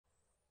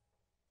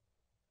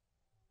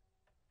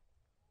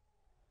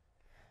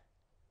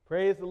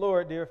Praise the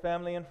Lord, dear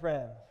family and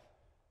friends.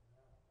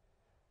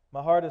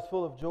 My heart is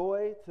full of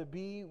joy to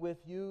be with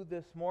you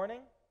this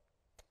morning.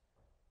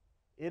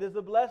 It is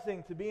a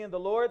blessing to be in the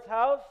Lord's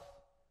house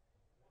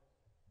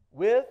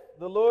with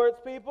the Lord's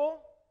people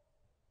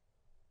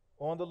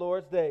on the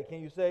Lord's day.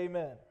 Can you say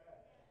amen?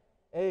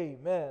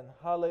 Amen.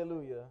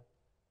 Hallelujah.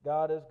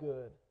 God is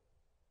good.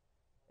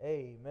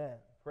 Amen.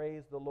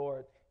 Praise the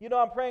Lord. You know,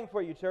 I'm praying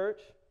for you,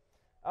 church.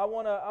 I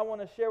want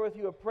to share with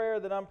you a prayer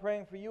that I'm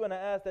praying for you, and I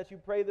ask that you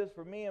pray this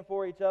for me and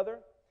for each other.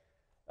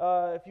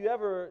 If you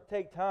ever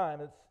take time,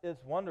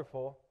 it's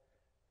wonderful.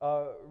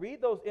 Read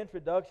those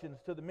introductions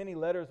to the many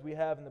letters we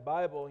have in the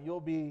Bible, and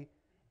you'll be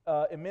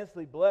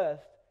immensely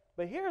blessed.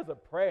 But here's a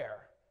prayer.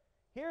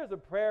 Here's a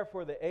prayer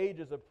for the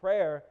ages, a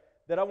prayer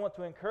that I want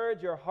to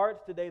encourage your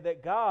hearts today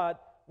that God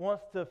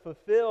wants to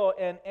fulfill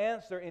and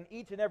answer in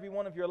each and every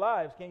one of your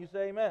lives. Can you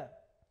say amen?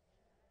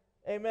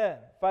 Amen.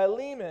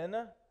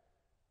 Philemon,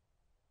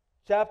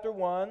 chapter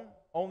 1,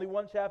 only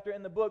one chapter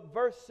in the book,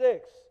 verse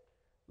 6.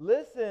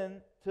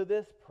 Listen to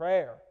this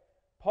prayer.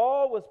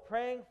 Paul was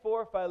praying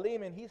for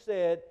Philemon. He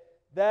said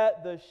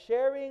that the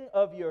sharing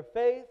of your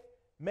faith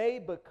may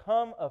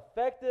become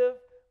effective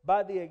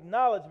by the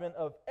acknowledgement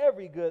of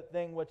every good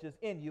thing which is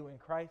in you in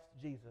Christ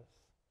Jesus.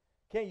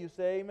 Can you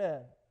say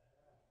amen?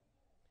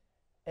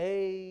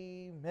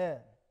 Amen.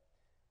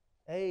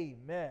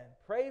 Amen.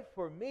 Pray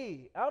for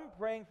me. I'm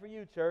praying for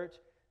you, church,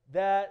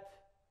 that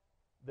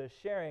the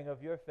sharing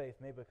of your faith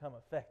may become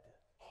effective.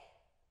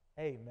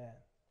 Amen.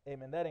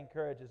 Amen. That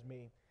encourages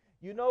me.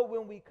 You know,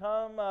 when we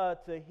come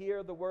to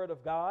hear the Word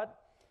of God,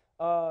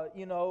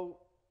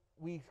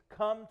 we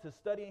come to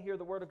study and hear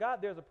the Word of God.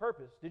 There's a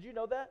purpose. Did you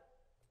know that?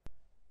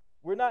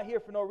 We're not here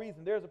for no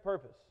reason. There's a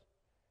purpose.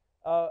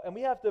 And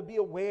we have to be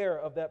aware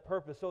of that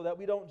purpose so that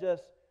we don't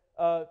just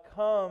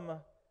come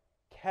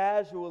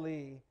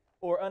casually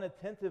or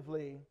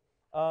unattentively.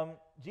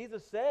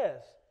 Jesus says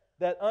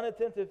that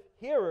unattentive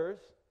hearers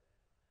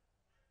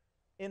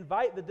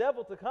invite the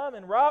devil to come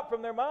and rob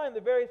from their mind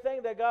the very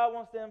thing that God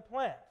wants to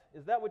implant.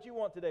 Is that what you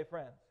want today,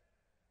 friends?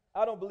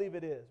 I don't believe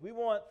it is. We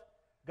want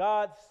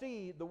God's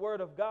seed, the Word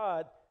of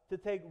God, to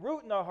take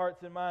root in our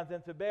hearts and minds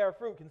and to bear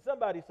fruit. Can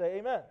somebody say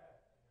amen?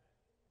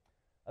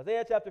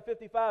 Isaiah chapter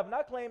 55, and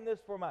I claim this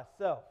for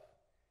myself.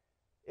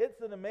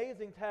 It's an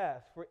amazing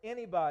task for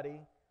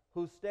anybody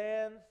who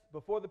stands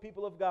before the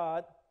people of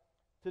God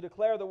to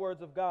declare the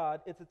words of God.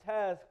 It's a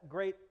task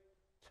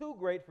too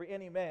great for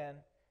any man.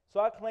 So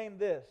I claim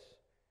this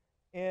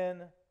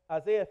in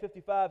Isaiah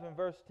 55 and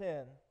verse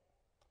 10.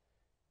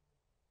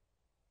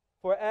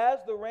 For as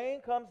the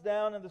rain comes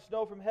down and the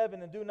snow from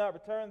heaven and do not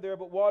return there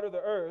but water the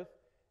earth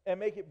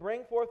and make it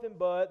bring forth in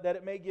bud, that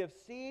it may give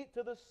seed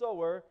to the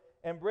sower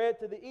and bread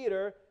to the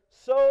eater,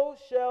 so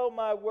shall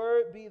my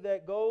word be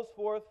that goes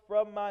forth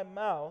from my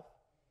mouth.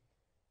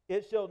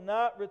 It shall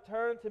not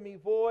return to me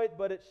void,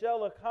 but it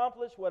shall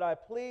accomplish what I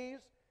please,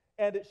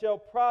 and it shall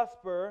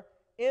prosper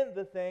in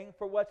the thing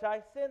for which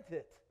I sent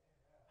it.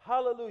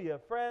 Hallelujah.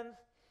 Friends,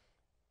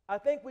 I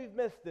think we've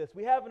missed this.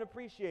 We haven't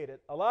appreciated.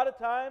 A lot of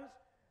times,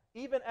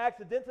 even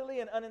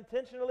accidentally and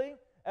unintentionally,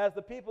 as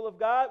the people of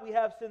God, we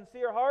have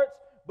sincere hearts,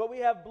 but we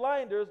have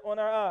blinders on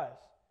our eyes.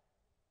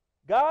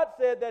 God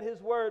said that His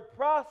word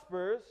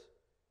prospers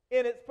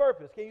in its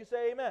purpose. Can you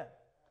say amen?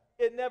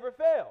 It never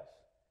fails.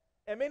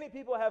 And many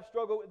people have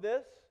struggled with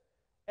this,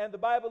 and the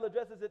Bible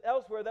addresses it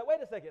elsewhere that, wait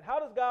a second, how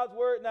does God's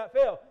word not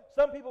fail?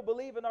 Some people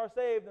believe and are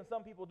saved, and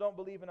some people don't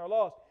believe and are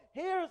lost.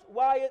 Here's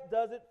why it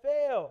doesn't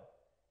fail.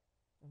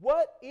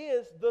 What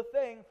is the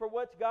thing for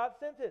which God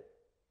sent it?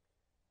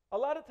 A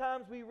lot of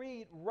times we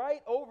read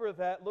right over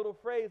that little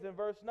phrase in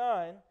verse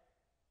 9.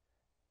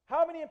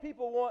 How many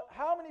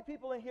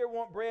people in here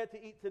want bread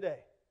to eat today?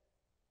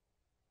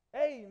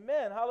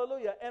 Amen.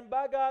 Hallelujah. And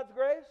by God's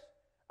grace,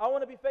 I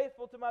want to be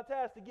faithful to my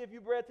task to give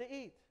you bread to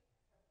eat.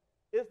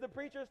 It's the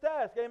preacher's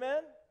task,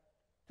 amen,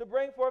 to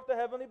bring forth the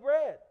heavenly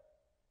bread.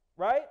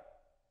 Right?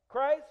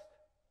 Christ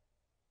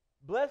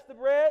blessed the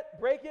bread,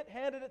 break it,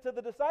 handed it to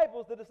the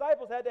disciples. The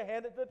disciples had to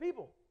hand it to the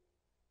people.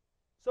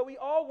 So we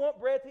all want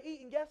bread to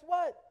eat. And guess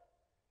what?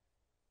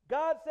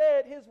 God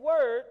said His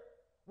word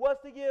was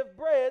to give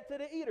bread to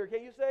the eater.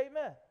 Can you say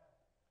amen?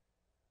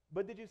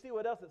 But did you see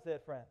what else it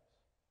said, friends?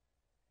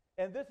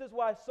 And this is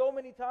why so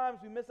many times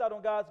we miss out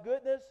on God's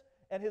goodness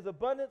and His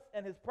abundance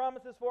and His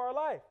promises for our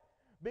life.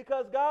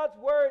 Because God's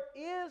word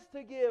is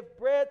to give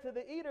bread to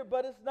the eater,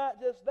 but it's not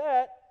just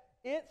that.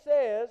 It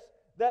says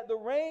that the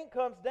rain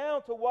comes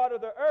down to water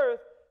the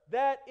earth,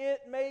 that it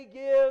may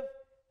give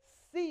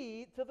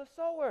seed to the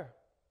sower.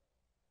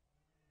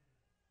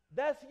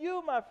 That's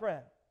you, my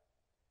friend.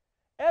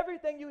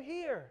 Everything you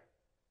hear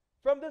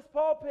from this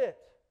pulpit,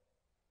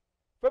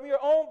 from your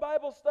own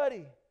Bible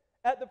study,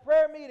 at the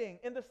prayer meeting,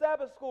 in the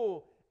Sabbath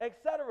school,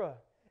 etc.,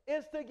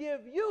 is to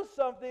give you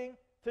something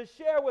to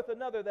share with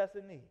another that's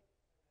in need.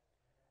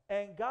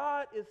 And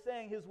God is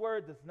saying His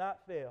word does not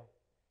fail.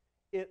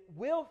 It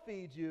will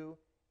feed you.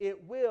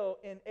 It will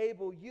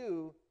enable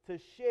you to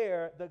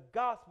share the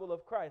gospel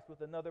of Christ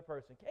with another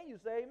person. Can you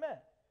say amen?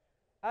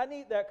 I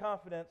need that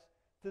confidence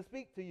to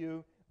speak to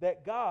you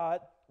that God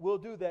will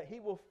do that. He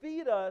will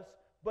feed us,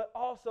 but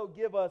also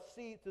give us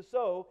seed to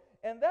sow.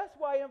 And that's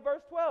why in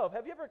verse 12,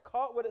 have you ever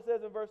caught what it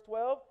says in verse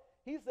 12?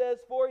 He says,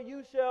 for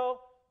you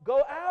shall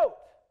go out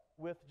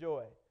with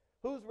joy.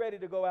 Who's ready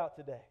to go out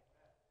today?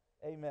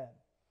 Amen.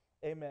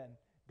 Amen.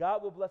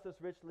 God will bless us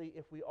richly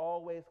if we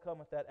always come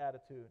with that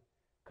attitude.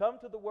 Come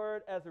to the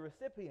word as a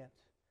recipient,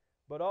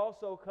 but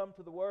also come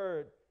to the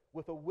word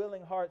with a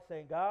willing heart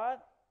saying, God,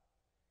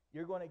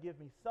 you're going to give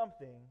me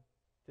something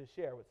to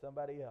share with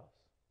somebody else.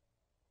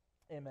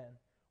 Amen.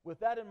 With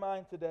that in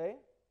mind today,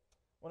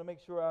 I want to make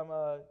sure I'm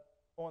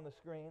on the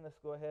screen. Let's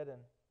go ahead and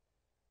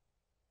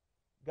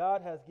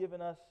God has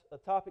given us a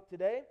topic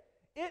today.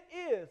 It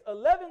is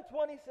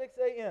 11:26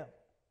 a.m.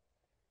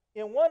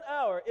 In 1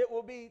 hour, it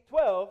will be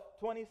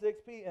 12:26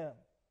 p.m.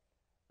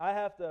 I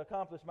have to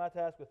accomplish my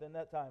task within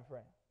that time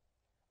frame.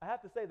 I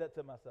have to say that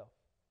to myself.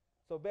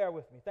 So bear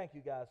with me. Thank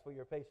you guys for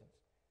your patience.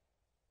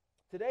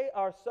 Today,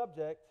 our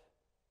subject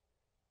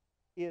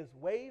is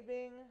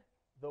waving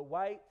the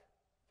white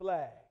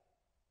flag.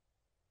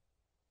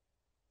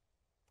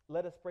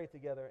 Let us pray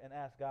together and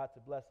ask God to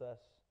bless us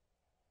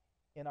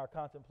in our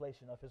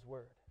contemplation of His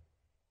Word.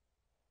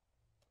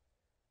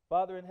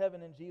 Father in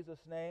heaven, in Jesus'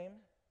 name,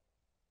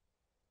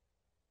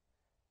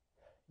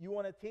 you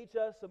want to teach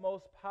us the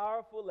most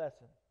powerful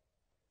lesson,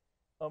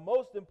 a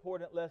most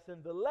important lesson,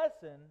 the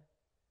lesson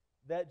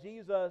that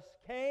Jesus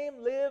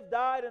came, lived,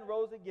 died, and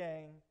rose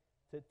again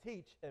to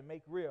teach and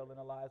make real in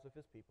the lives of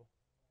His people.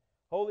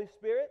 Holy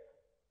Spirit,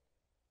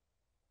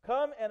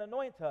 come and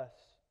anoint us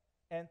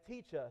and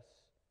teach us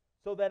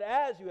so that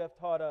as you have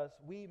taught us,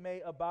 we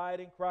may abide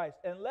in Christ.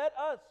 And let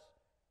us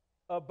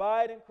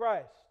abide in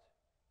Christ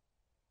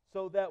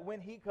so that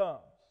when He comes,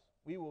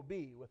 we will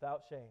be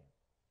without shame.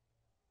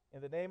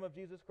 In the name of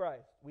Jesus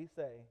Christ, we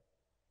say,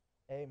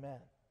 amen.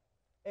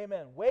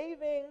 Amen.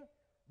 Waving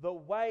the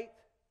white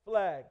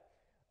flag.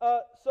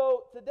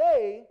 So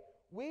today,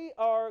 we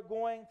are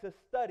going to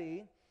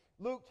study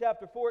Luke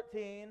chapter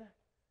 14,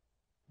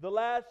 the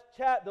last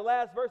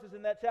verses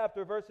in that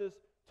chapter, verses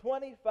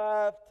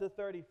 25 to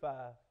 35.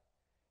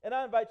 And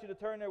I invite you to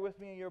turn there with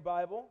me in your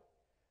Bible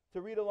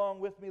to read along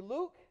with me.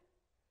 Luke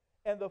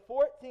and the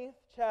 14th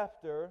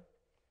chapter,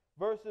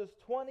 verses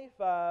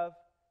 25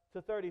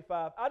 to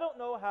 35. I don't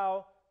know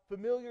how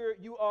familiar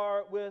you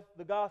are with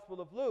the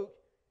Gospel of Luke.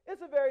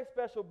 It's a very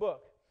special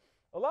book.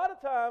 A lot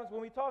of times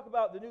when we talk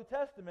about the New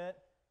Testament,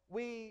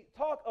 we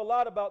talk a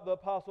lot about the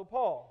Apostle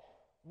Paul.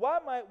 Why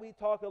might we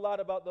talk a lot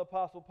about the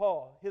Apostle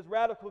Paul? His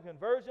radical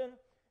conversion,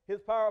 his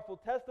powerful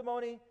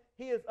testimony.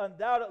 He is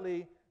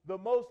undoubtedly the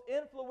most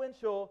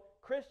influential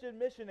Christian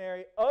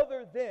missionary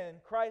other than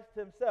Christ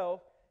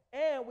himself.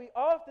 And we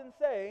often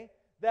say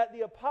that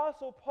the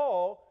Apostle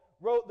Paul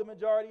wrote the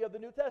majority of the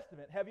New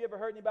Testament. Have you ever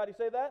heard anybody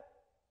say that?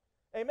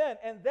 Amen.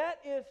 And that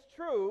is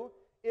true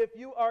if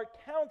you are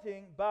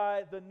counting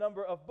by the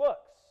number of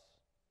books.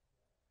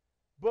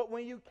 But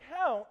when you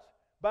count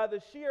by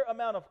the sheer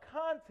amount of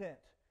content,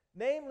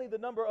 namely the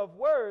number of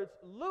words,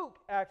 Luke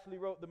actually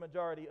wrote the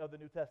majority of the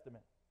New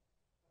Testament.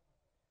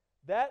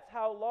 That's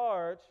how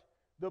large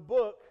the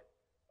book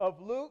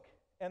of Luke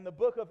and the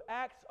book of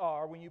Acts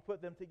are when you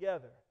put them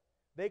together.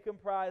 They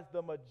comprise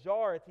the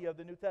majority of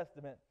the New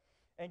Testament.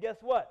 And guess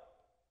what?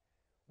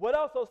 What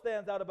also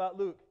stands out about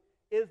Luke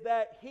is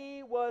that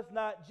he was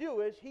not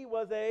Jewish, he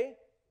was a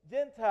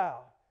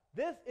Gentile.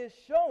 This is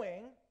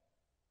showing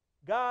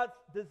God's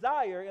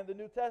desire in the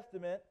New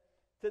Testament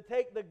to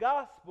take the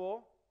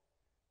gospel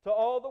to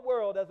all the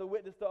world as a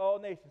witness to all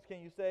nations.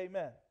 Can you say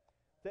amen?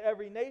 To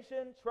every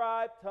nation,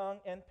 tribe, tongue,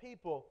 and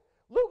people.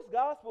 Luke's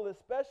gospel is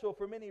special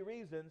for many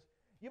reasons.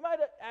 You might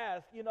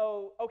ask,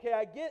 okay,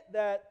 I get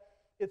that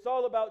it's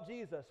all about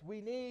Jesus.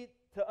 We need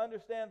to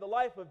understand the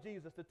life of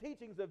Jesus, the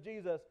teachings of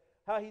Jesus,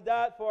 how He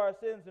died for our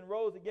sins and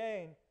rose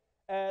again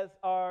as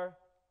our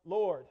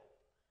Lord.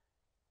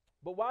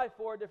 But why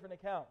 4 different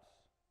accounts?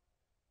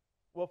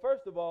 Well,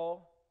 first of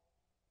all,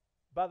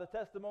 by the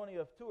testimony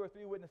of 2 or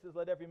 3 witnesses,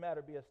 let every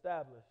matter be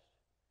established.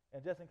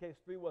 And just in case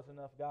 3 wasn't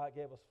enough, God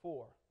gave us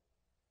 4.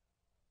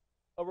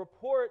 A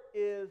report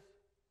is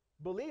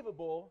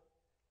believable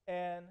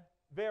and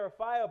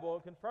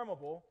verifiable and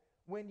confirmable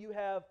when you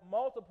have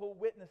multiple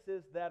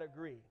witnesses that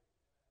agree.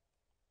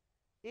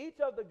 Each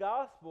of the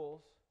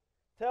Gospels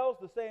tells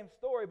the same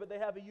story, but they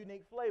have a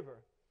unique flavor.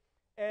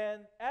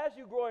 And as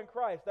you grow in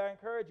Christ, I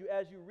encourage you,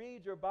 as you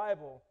read your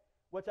Bible,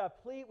 which I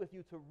plead with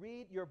you to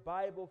read your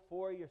Bible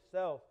for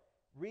yourself.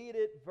 Read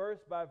it verse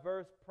by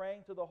verse,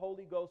 praying to the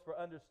Holy Ghost for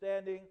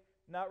understanding,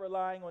 not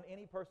relying on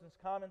any person's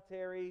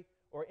commentary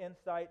or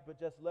insight, but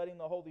just letting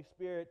the Holy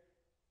Spirit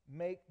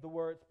make the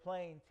words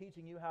plain,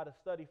 teaching you how to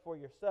study for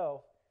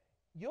yourself.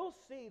 You'll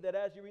see that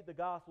as you read the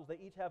Gospels, they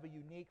each have a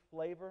unique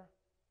flavor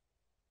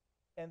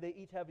and they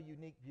each have a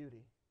unique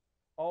beauty,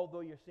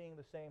 although you're seeing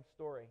the same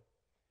story.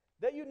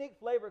 That unique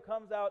flavor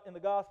comes out in the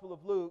Gospel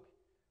of Luke.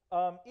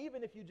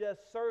 Even if you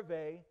just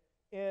survey,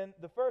 in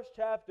the first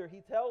chapter,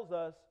 he tells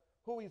us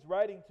who he's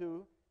writing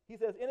to. He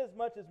says,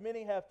 inasmuch as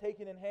many have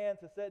taken in hand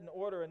to set in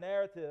order a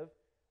narrative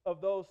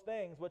of those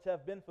things which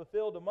have been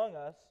fulfilled among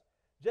us,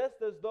 just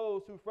as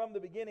those who from the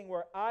beginning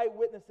were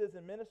eyewitnesses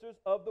and ministers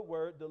of the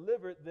word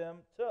delivered them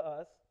to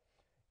us,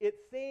 it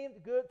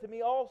seemed good to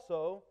me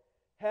also,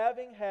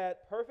 having had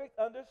perfect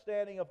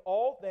understanding of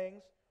all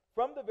things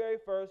from the very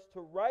first,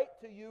 to write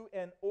to you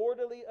an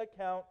orderly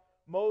account,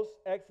 most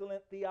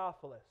excellent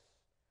Theophilus.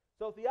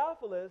 So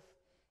Theophilus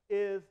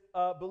is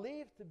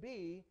believed to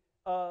be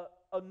a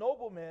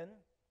nobleman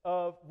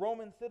of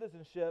Roman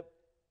citizenship.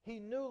 He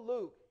knew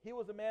Luke. He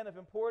was a man of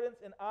importance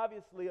and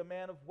obviously a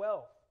man of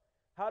wealth.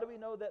 How do we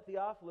know that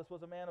Theophilus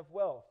was a man of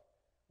wealth?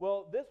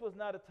 Well, this was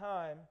not a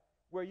time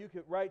where you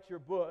could write your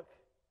book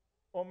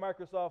on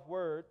Microsoft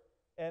Word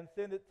and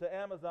send it to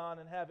Amazon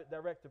and have it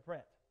direct to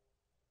print.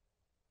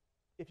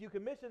 If you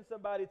commissioned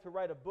somebody to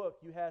write a book,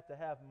 you had to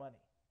have money.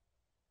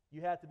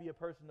 You had to be a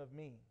person of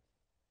means.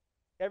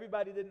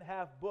 Everybody didn't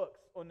have books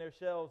on their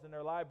shelves in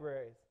their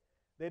libraries.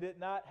 They did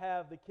not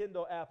have the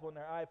Kindle app on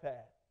their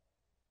iPad.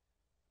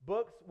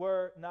 Books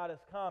were not as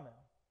common.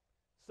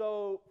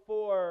 So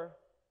for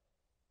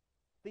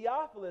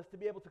Theophilus to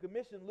be able to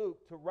commission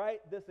Luke to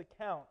write this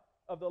account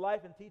of the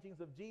life and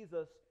teachings of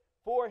Jesus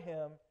for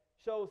him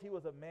shows he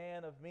was a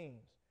man of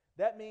means.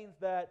 That means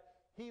that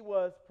he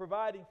was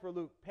providing for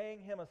Luke,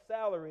 paying him a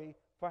salary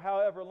for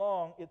however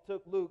long it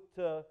took Luke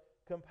to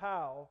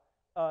compile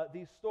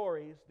these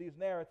stories, these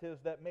narratives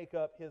that make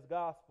up his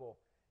gospel.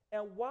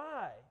 And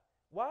why?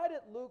 Why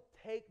did Luke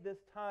take this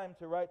time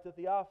to write to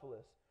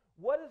Theophilus?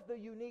 What is the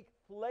unique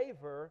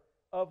flavor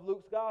of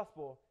Luke's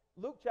gospel?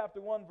 Luke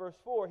chapter 1, verse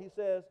 4, he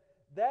says,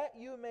 that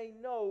you may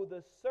know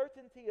the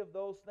certainty of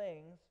those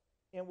things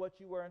in what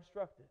you were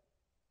instructed.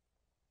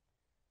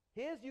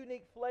 His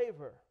unique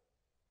flavor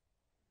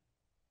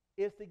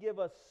is to give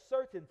us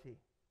certainty,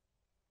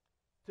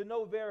 to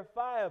know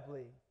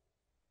verifiably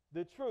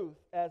the truth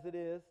as it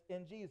is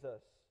in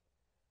Jesus.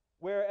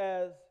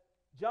 Whereas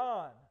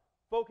John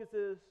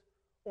focuses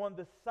on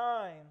the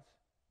signs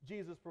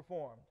Jesus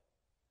performed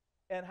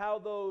and how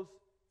those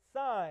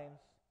signs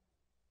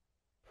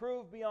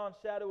prove beyond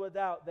shadow of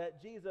doubt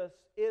that Jesus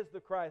is the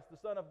Christ, the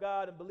Son of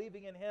God, and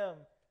believing in him,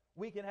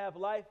 we can have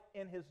life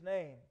in his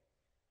name.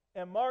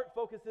 And Mark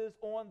focuses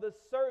on the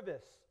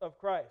service of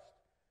Christ,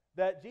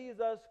 that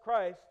Jesus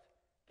Christ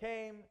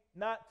came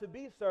not to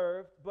be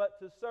served, but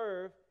to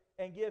serve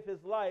and give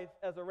his life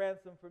as a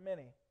ransom for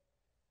many.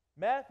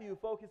 Matthew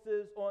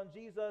focuses on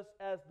Jesus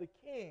as the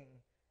King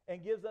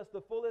and gives us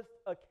the fullest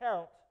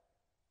account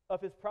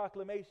of his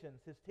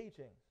proclamations, his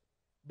teachings.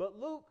 But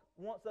Luke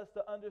wants us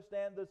to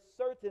understand the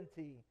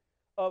certainty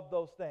of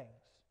those things,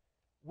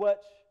 which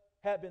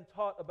had been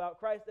taught about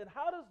Christ. And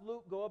how does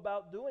Luke go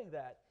about doing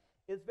that?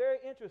 It's very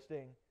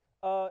interesting.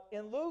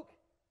 In Luke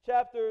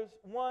chapters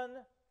 1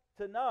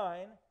 to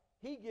 9,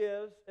 he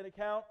gives an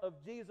account of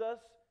Jesus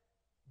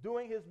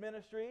doing his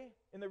ministry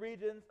in the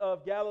regions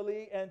of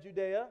Galilee and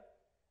Judea,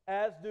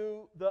 as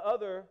do the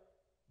other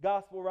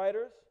gospel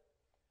writers.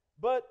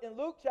 But in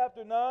Luke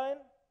chapter 9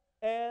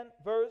 and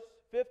verse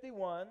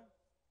 51,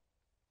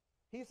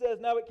 he says,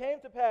 now it came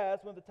to pass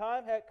when the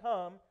time had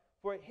come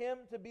for him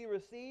to be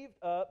received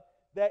up,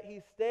 that he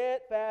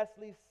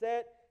steadfastly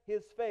set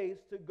his face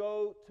to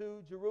go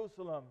to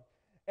Jerusalem.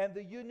 And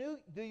the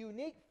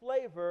unique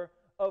flavor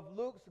of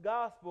Luke's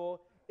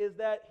gospel is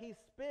that he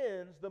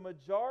spends the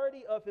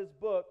majority of his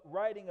book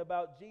writing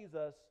about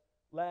Jesus'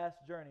 last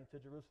journey to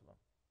Jerusalem.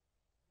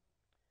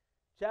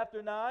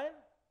 Chapter 9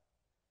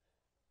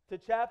 to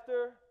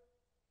chapter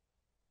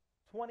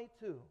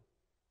 22,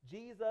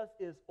 Jesus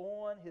is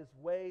on his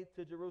way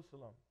to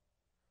Jerusalem,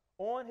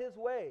 on his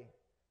way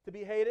to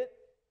be hated,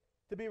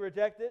 to be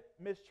rejected,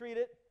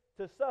 mistreated,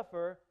 to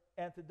suffer,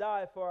 and to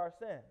die for our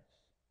sins.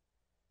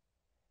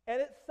 And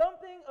it's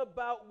something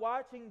about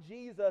watching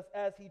Jesus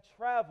as he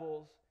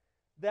travels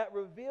that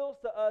reveals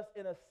to us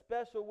in a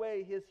special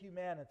way his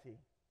humanity.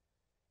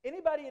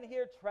 Anybody in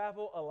here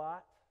travel a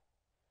lot?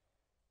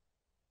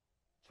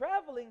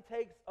 Traveling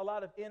takes a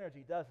lot of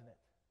energy, doesn't it?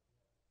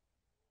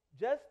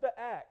 Just the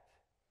act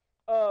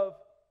of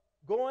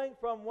going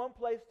from one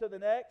place to the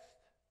next,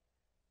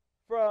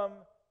 from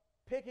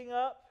picking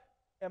up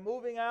and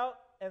moving out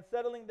and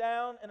settling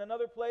down in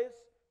another place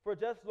for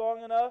just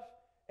long enough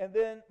and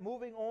then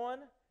moving on,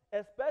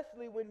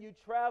 especially when you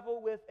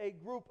travel with a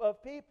group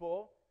of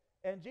people.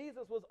 And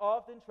Jesus was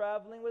often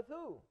traveling with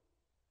who?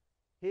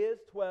 His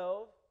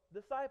 12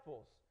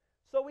 disciples.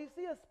 So we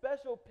see a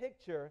special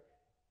picture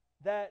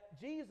that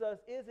Jesus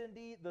is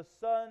indeed the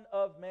Son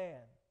of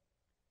Man.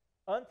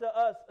 Unto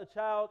us a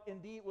child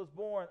indeed was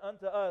born,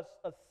 unto us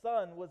a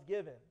son was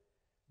given.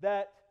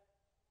 That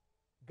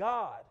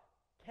God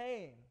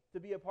came to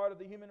be a part of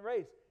the human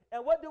race.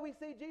 And what do we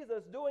see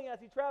Jesus doing as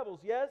he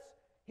travels? Yes,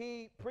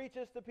 he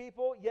preaches to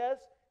people. Yes,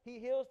 he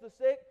heals the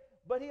sick.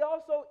 But he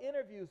also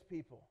interviews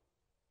people.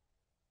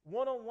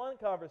 One-on-one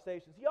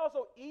conversations. He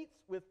also eats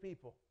with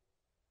people.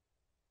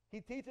 He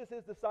teaches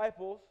his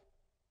disciples.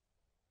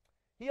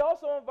 He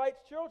also invites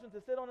children to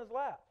sit on his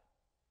lap.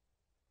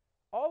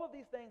 All of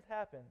these things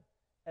happen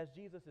as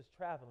Jesus is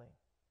traveling.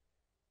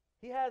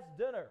 He has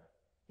dinner.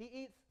 He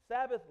eats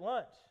Sabbath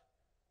lunch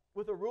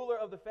with a ruler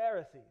of the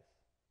Pharisees.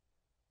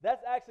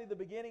 That's actually the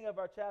beginning of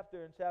our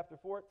chapter in chapter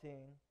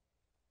 14.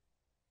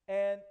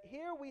 And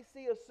here we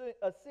see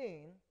a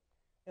scene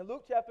in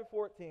Luke chapter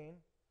 14,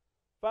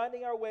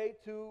 finding our way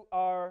to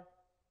our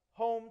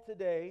home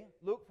today,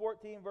 Luke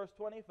 14, verse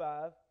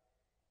 25.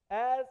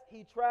 As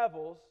he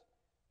travels,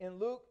 in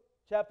Luke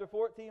chapter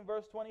 14,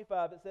 verse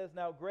 25, it says,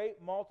 "Now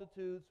great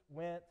multitudes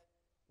went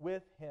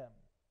with him."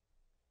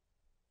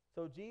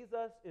 So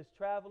Jesus is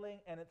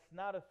traveling, and it's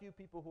not a few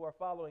people who are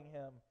following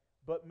him,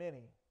 but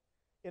many.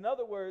 In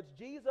other words,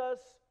 Jesus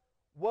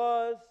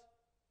was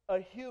a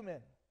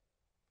human.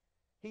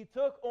 He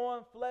took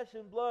on flesh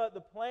and blood.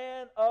 The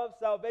plan of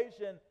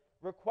salvation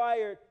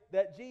required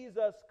that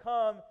Jesus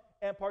come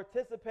and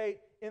participate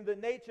in the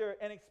nature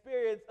and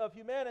experience of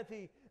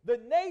humanity. The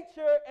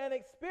nature and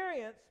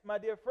experience, my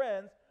dear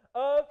friends,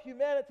 of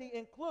humanity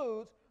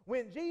includes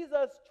when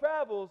Jesus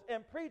travels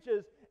and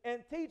preaches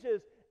and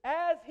teaches.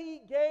 As he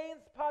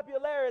gains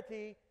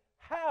popularity,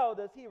 how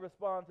does he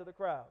respond to the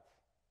crowds?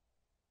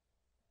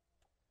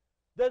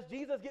 Does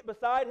Jesus get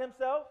beside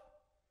himself?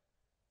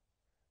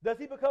 Does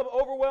he become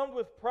overwhelmed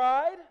with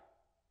pride?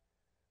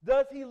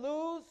 Does he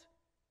lose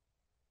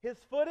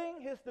his footing,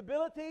 his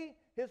stability,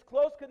 his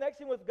close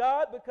connection with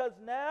God because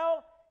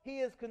now he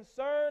is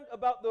concerned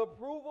about the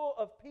approval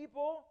of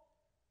people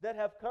that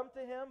have come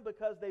to him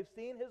because they've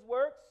seen his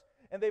works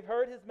and they've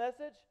heard his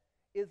message?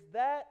 Is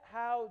that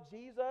how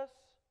Jesus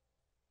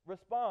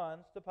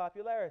responds to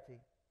popularity?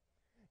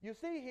 You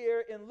see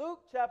here in Luke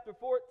chapter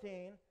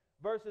 14,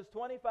 verses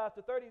 25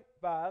 to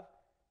 35,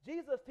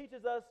 Jesus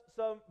teaches us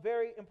some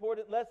very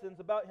important lessons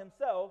about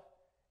himself,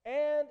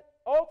 and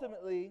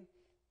ultimately,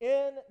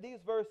 in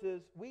these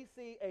verses, we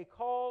see a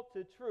call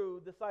to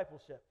true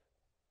discipleship.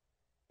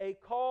 A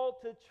call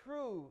to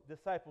true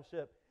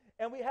discipleship.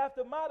 And we have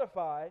to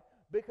modify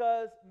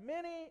because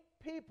many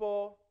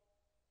people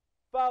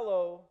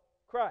follow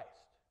Christ.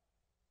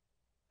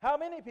 How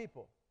many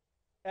people?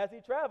 As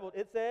he traveled,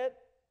 it said,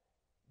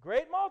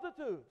 great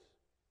multitudes.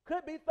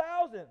 Could be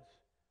thousands.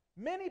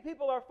 Many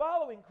people are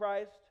following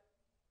Christ,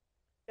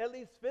 at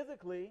least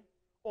physically,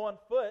 on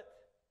foot,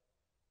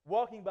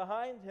 walking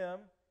behind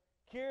him,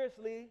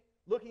 curiously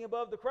looking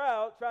above the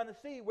crowd, trying to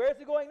see, where's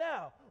he going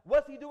now?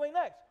 What's he doing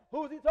next?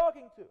 Who's he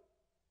talking to?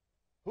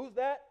 Who's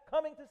that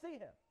coming to see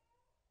him?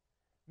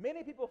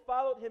 Many people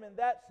followed him in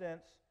that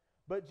sense,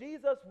 but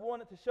Jesus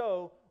wanted to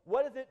show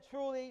what does it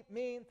truly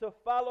mean to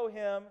follow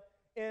him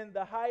in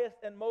the highest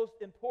and most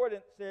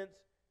important sense,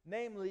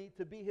 namely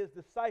to be his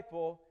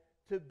disciple,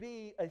 to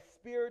be a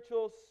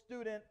spiritual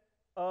student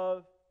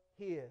of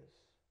his.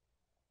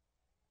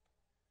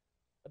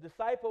 A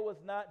disciple was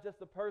not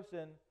just a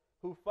person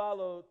who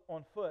followed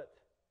on foot,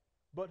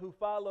 but who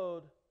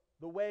followed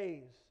the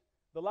ways,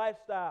 the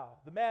lifestyle,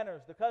 the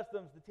manners, the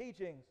customs, the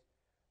teachings.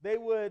 They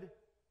would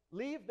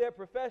leave their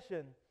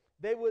profession.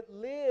 They would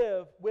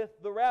live with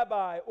the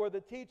rabbi or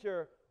the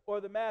teacher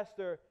or the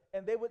master,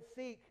 and they would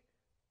seek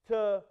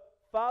to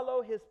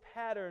follow his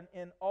pattern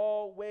in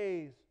all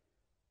ways,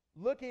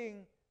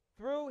 looking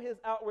through his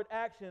outward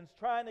actions,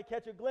 trying to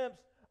catch a glimpse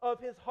of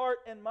his heart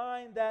and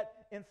mind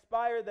that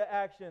inspired the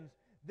actions.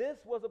 This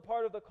was a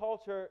part of the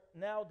culture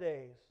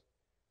nowadays.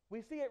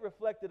 We see it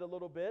reflected a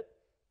little bit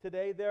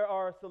today. There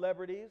are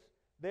celebrities.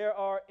 There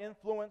are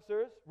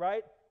influencers,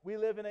 right? We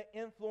live in an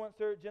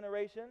influencer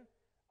generation.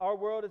 Our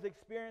world is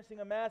experiencing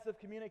a massive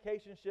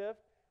communication shift.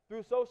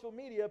 Through social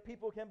media,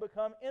 people can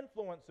become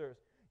influencers.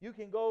 You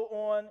can go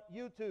on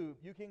YouTube.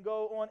 You can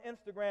go on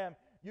Instagram.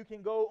 You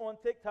can go on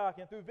TikTok,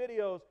 and through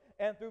videos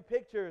and through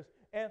pictures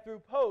and through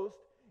posts,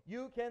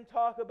 you can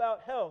talk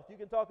about health. You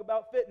can talk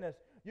about fitness.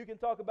 You can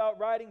talk about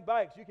riding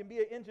bikes. You can be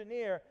an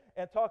engineer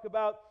and talk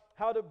about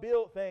how to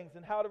build things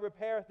and how to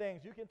repair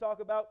things. You can talk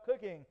about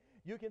cooking.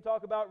 You can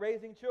talk about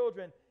raising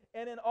children.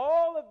 And in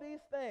all of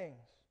these things,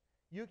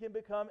 you can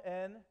become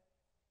an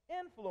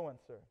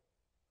influencer.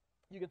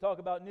 You can talk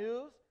about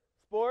news,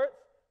 sports,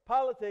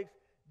 politics.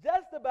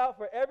 Just about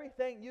for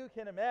everything you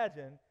can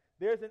imagine,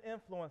 there's an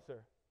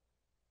influencer.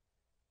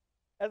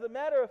 As a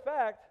matter of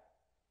fact,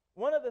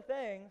 one of the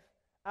things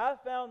I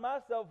found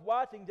myself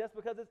watching just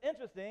because it's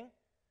interesting,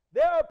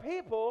 there are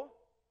people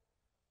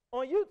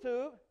on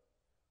YouTube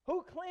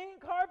who clean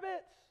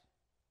carpets.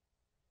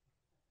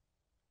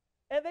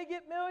 And they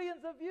get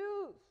millions of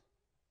views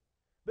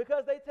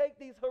because they take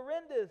these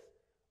horrendous,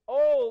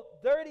 old,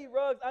 dirty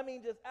rugs, I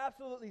mean just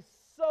absolutely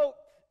soaked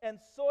and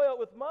soiled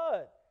with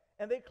mud,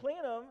 and they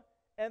clean them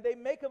and they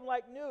make them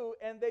like new,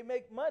 and they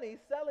make money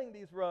selling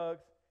these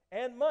rugs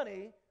and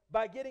money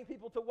by getting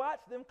people to watch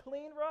them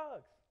clean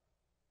rugs.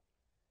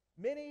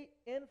 Many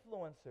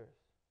influencers.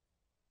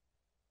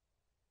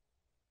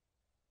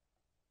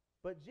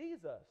 But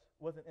Jesus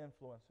was an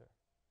influencer.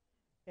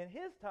 In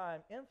his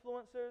time,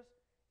 influencers,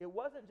 it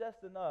wasn't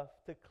just enough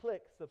to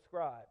click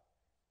subscribe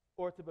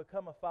or to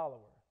become a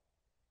follower.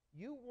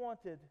 You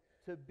wanted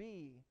to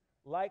be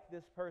like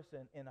this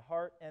person in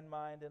heart and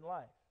mind and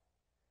life.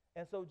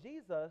 And so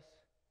Jesus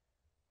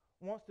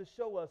wants to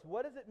show us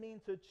what does it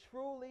mean to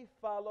truly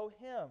follow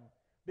him.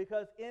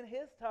 Because in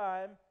his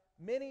time,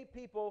 many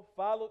people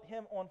followed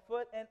him on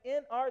foot. And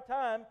in our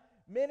time,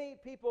 many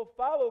people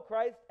follow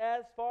Christ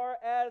as far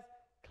as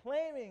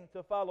claiming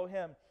to follow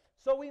him.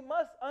 So we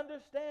must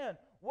understand,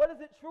 what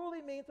does it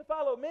truly mean to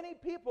follow? Many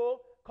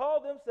people call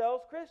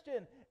themselves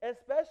Christian,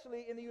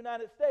 especially in the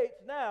United States.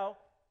 Now,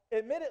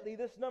 admittedly,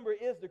 this number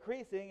is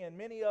decreasing, and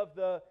many of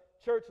the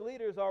church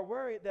leaders are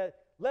worried that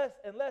less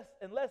and less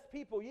and less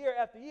people year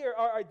after year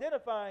are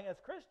identifying as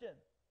Christian.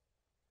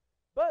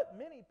 But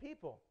many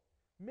people,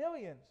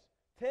 millions,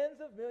 tens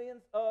of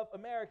millions of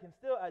Americans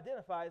still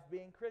identify as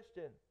being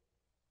Christian.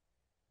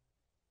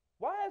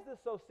 Why is this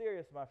so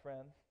serious, my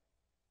friends?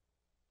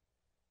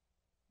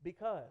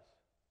 Because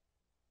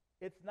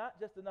it's not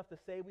just enough to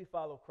say we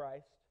follow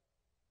Christ.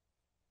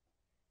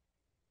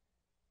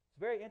 It's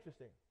very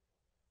interesting.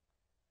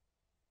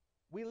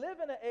 We live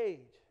in an age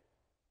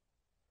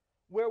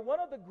where one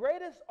of the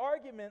greatest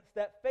arguments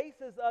that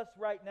faces us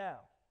right now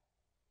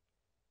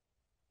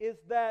is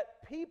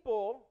that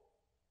people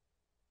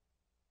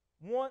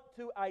want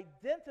to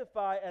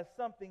identify as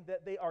something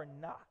that they are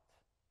not.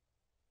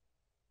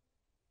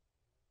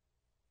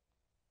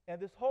 And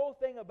this whole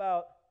thing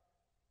about,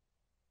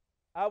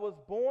 I was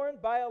born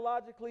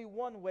biologically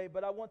one way,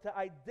 but I want to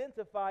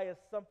identify as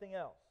something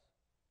else.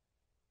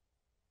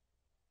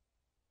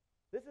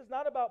 This is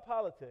not about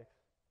politics.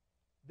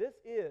 This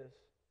is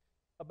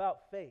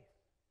about faith.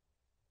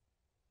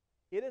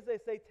 It is a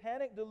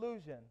satanic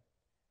delusion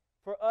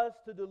for us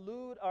to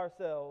delude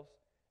ourselves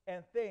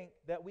and think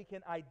that we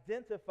can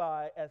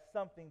identify as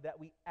something that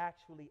we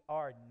actually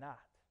are not.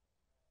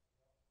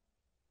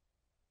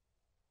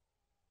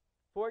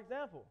 For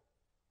example,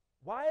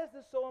 why is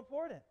this so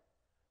important?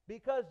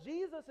 Because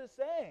Jesus is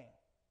saying,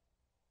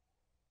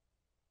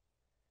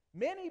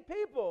 many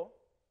people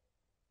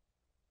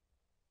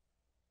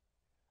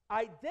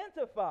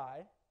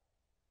identify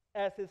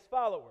as his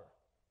follower.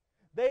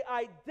 They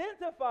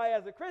identify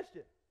as a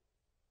Christian,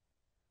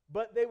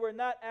 but they were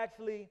not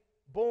actually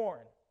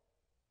born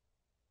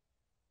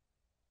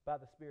by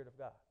the Spirit of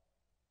God.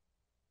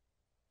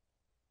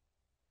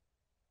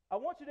 I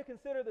want you to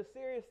consider the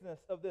seriousness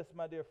of this,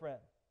 my dear friend.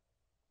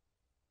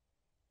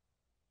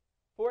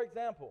 For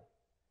example,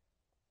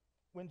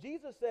 when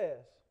Jesus says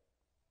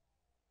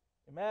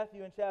in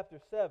Matthew in chapter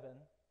 7,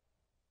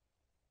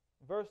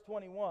 verse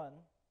 21,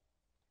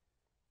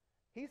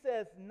 he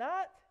says,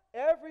 "Not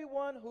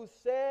everyone who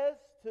says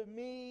to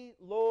me,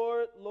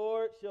 Lord,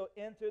 Lord, shall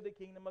enter the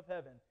kingdom of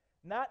heaven."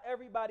 Not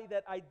everybody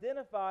that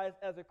identifies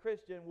as a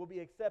Christian will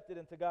be accepted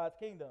into God's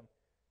kingdom.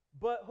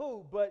 But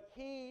who? But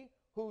he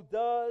who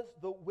does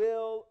the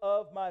will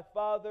of my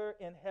Father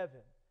in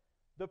heaven.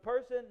 The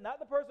person, not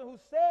the person who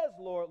says,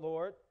 Lord,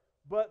 Lord,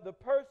 but the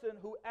person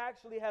who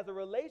actually has a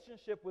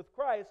relationship with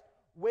Christ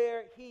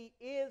where he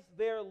is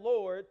their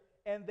Lord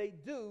and they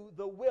do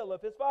the will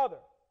of his Father.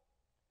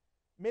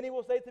 Many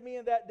will say to me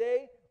in that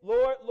day,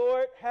 Lord,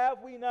 Lord,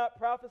 have we not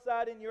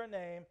prophesied in your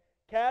name,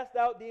 cast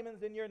out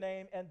demons in your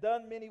name, and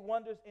done many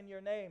wonders in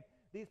your name?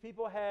 These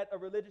people had a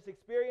religious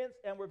experience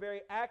and were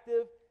very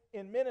active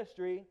in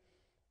ministry.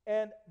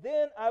 And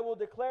then I will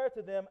declare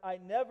to them, I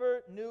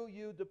never knew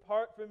you.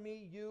 Depart from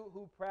me, you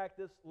who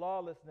practice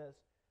lawlessness.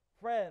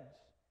 Friends,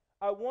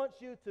 I want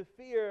you to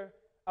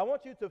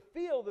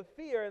feel the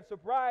fear and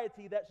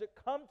sobriety that should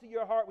come to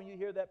your heart when you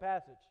hear that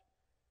passage.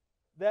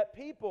 That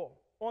people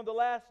on the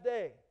last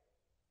day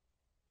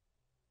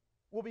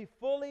will be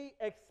fully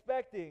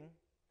expecting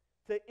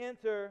to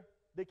enter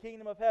the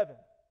kingdom of heaven.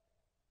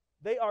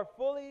 They are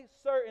fully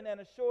certain and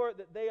assured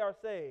that they are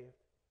saved.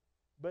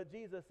 But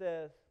Jesus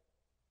says,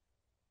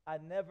 I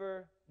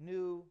never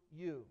knew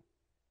you.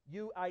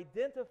 You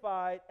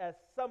identified as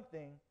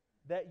something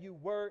that you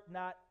were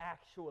not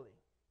actually.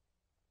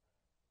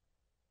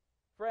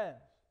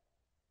 Friends,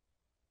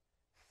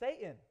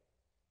 Satan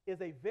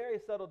is a very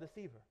subtle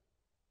deceiver.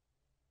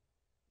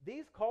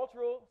 These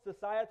cultural,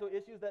 societal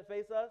issues that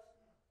face us,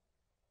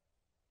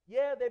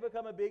 yeah, they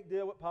become a big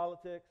deal with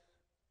politics.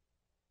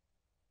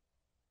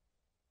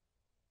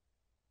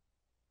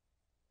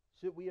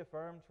 Should we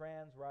affirm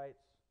trans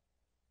rights?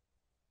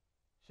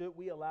 Should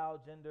we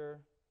allow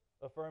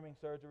gender-affirming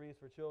surgeries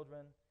for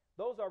children?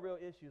 Those are real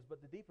issues,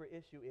 but the deeper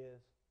issue is,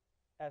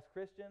 as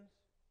Christians,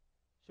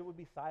 should we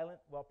be silent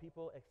while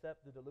people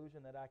accept the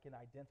delusion that I can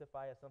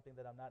identify as something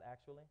that I'm not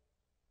actually?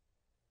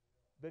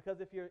 Because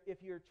if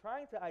you're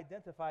trying to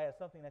identify as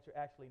something that you're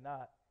actually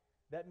not,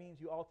 that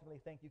means you ultimately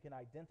think you can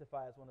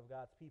identify as one of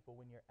God's people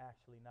when you're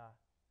actually not.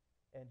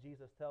 And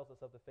Jesus tells us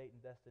of the fate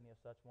and destiny of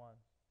such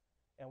ones.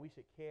 And we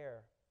should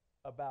care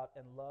about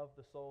and love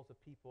the souls of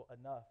people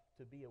enough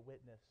to be a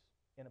witness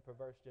in a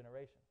perverse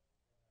generation.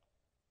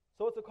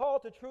 So it's a call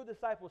to true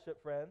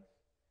discipleship, friends.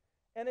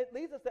 And it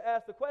leads us to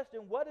ask the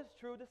question, what is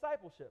true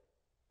discipleship?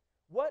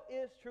 What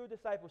is true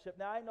discipleship?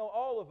 Now, I know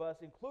all of us,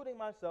 including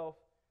myself,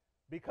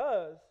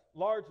 because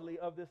largely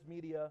of this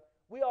media,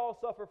 we all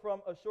suffer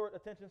from a short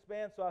attention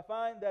span, so I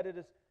find that it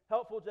is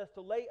helpful just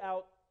to lay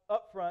out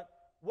up front,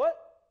 what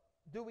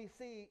do we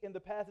see in the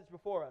passage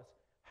before us?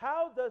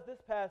 How does this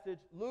passage,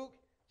 Luke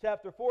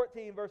chapter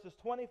 14, verses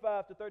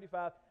 25 to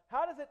 35,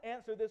 how does it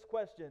answer this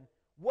question?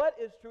 What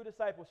is true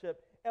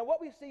discipleship? And what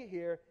we see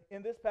here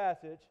in this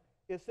passage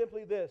is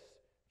simply this.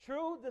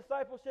 True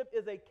discipleship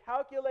is a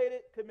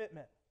calculated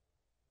commitment.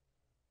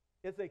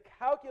 It's a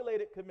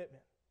calculated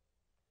commitment.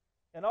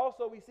 And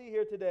also we see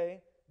here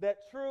today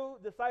that true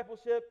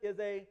discipleship is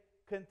a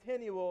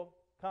continual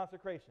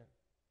consecration.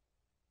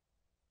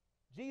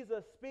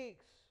 Jesus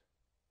speaks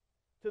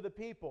to the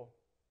people,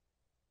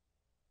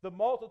 the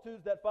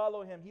multitudes that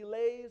follow him. He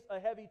lays a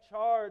heavy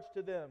charge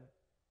to them,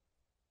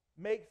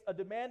 makes a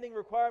demanding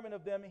requirement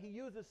of them. He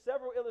uses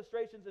several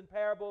illustrations and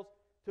parables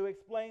to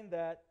explain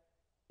that.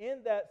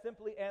 In that,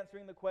 simply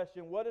answering the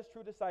question, what is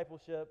true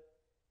discipleship?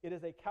 It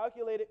is a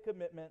calculated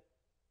commitment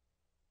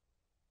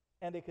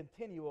and a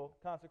continual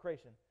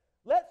consecration.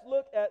 Let's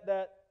look at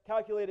that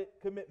calculated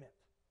commitment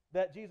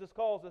that Jesus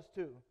calls us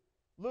to.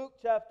 Luke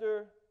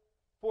chapter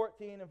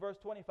 14 and verse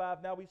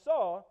 25. Now we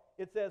saw,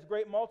 it says,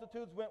 great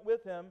multitudes went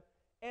with him.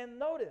 And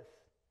notice,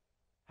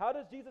 how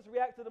does Jesus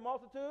react to the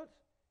multitudes?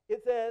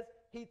 It says,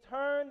 he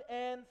turned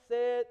and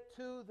said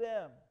to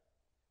them,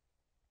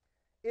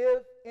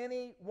 if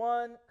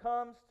anyone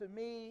comes to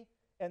me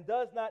and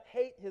does not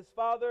hate his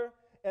father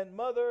and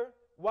mother,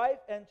 wife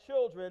and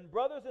children,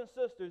 brothers and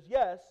sisters,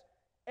 yes,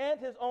 and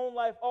his own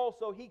life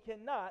also, he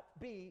cannot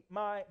be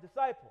my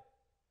disciple.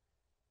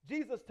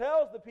 Jesus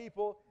tells the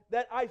people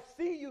that I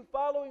see you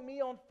following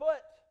me on foot,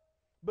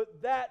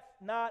 but that's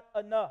not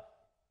enough.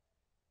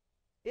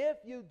 If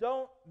you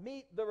don't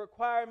meet the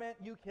requirement,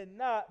 you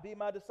cannot be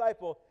my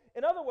disciple.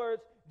 In other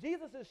words,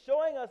 Jesus is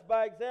showing us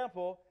by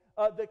example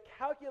the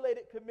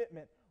calculated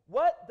commitment.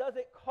 What does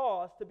it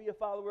cost to be a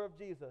follower of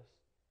Jesus?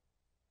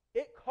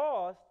 It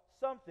costs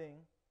something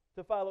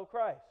to follow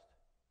Christ.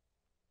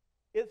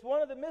 It's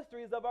one of the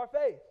mysteries of our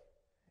faith.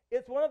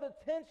 It's one of the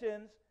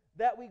tensions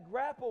that we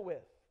grapple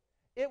with.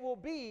 It will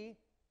be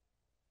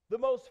the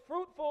most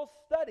fruitful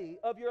study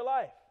of your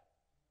life,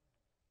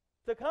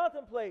 to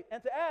contemplate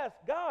and to ask,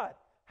 God,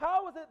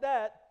 how is it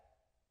that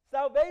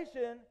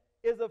salvation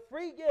is a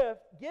free gift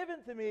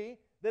given to me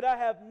that I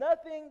have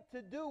nothing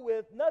to do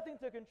with, nothing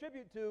to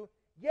contribute to,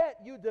 yet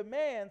you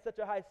demand such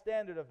a high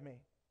standard of me?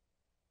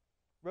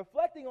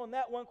 Reflecting on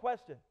that one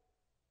question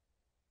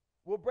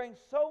will bring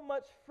so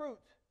much fruit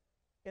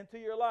into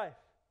your life.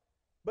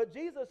 But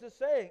Jesus is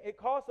saying it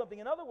costs something.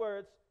 In other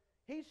words,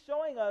 he's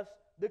showing us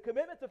the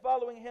commitment to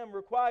following him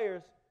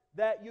requires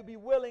that you be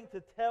willing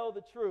to tell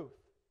the truth.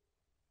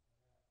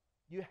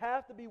 You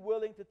have to be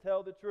willing to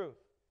tell the truth.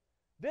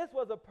 This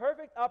was a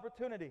perfect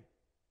opportunity.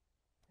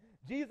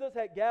 Jesus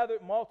had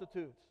gathered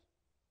multitudes.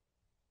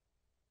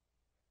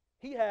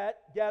 He had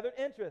gathered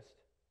interest.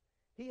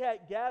 He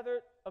had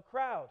gathered a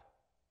crowd.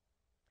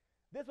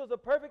 This was a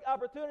perfect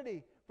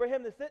opportunity for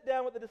him to sit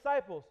down with the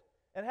disciples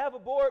and have a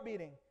board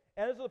meeting.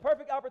 And this was a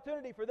perfect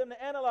opportunity for them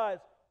to analyze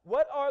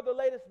what are the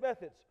latest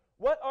methods,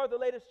 what are the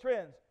latest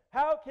trends,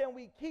 how can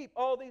we keep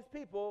all these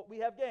people we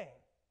have gained.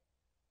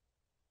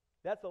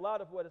 That's a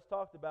lot of what is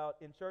talked about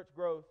in church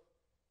growth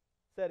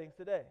settings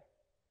today.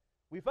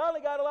 We finally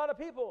got a lot of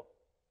people.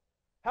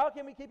 How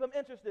can we keep them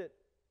interested?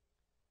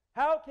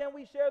 How can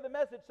we share the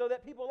message so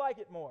that people like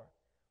it more?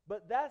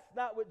 But that's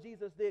not what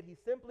Jesus did. He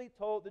simply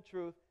told the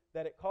truth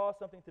that it costs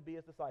something to be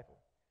his disciple.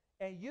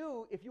 And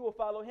you, if you will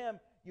follow him,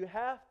 you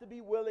have to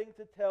be willing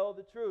to tell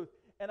the truth.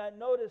 And I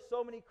notice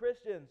so many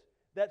Christians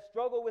that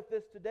struggle with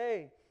this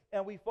today,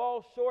 and we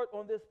fall short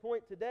on this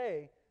point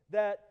today,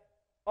 that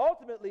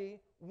ultimately,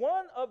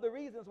 one of the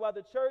reasons why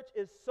the church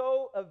is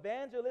so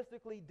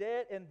evangelistically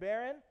dead and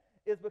barren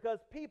is because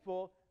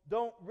people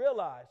don't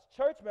realize,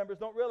 church members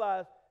don't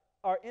realize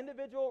our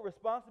individual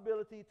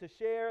responsibility to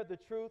share the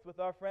truth with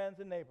our friends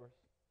and neighbors.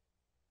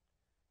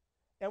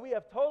 And we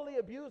have totally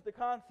abused a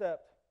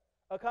concept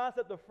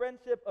of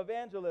friendship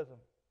evangelism.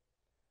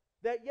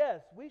 That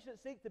yes, we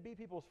should seek to be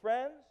people's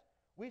friends,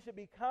 we should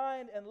be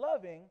kind and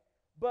loving,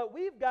 but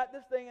we've got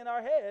this thing in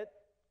our head,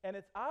 and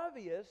it's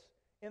obvious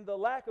in the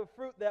lack of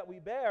fruit that we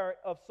bear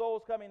of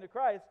souls coming to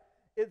Christ.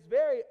 It's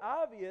very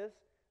obvious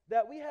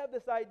that we have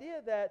this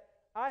idea that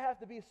I have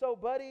to be so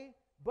buddy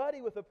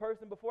with a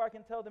person before I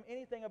can tell them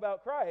anything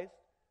about Christ,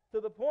 to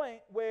the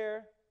point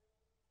where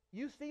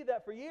you see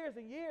that for years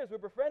and years we're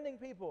befriending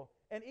people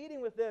and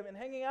eating with them and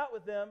hanging out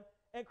with them,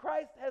 and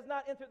Christ has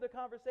not entered the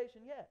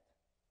conversation yet.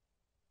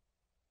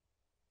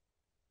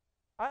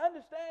 I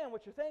understand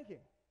what you're thinking.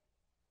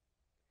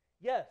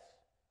 Yes,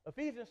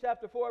 Ephesians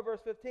chapter 4 verse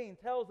 15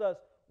 tells us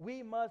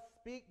we must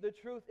speak the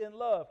truth in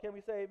love. Can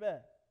we say amen?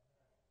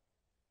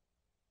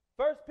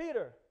 1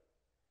 Peter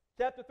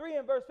chapter 3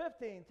 and verse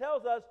 15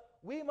 tells us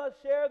we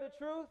must share the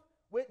truth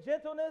with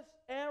gentleness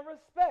and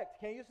respect.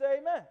 Can you say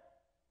amen?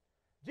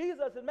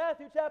 Jesus in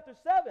Matthew chapter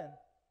 7,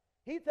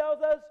 he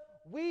tells us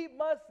we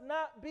must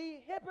not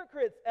be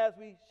hypocrites as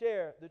we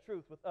share the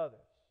truth with others.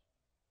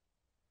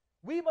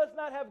 We must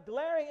not have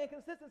glaring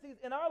inconsistencies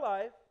in our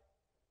life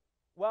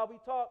while we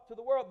talk to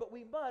the world, but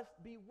we must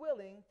be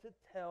willing to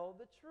tell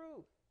the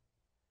truth.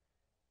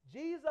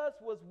 Jesus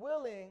was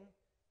willing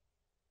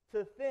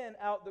to thin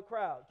out the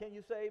crowd. Can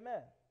you say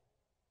amen?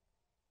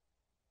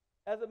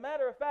 As a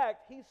matter of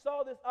fact, he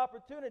saw this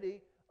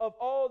opportunity of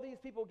all these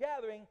people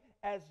gathering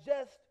as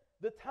just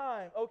the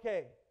time.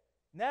 Okay,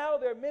 Now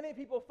there are many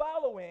people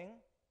following.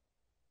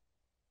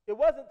 It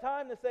wasn't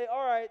time to say,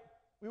 all right,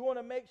 we want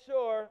to make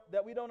sure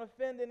that we don't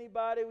offend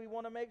anybody. We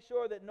want to make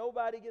sure that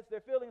nobody gets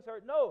their feelings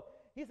hurt. No,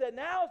 he said,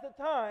 now's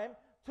the time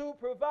to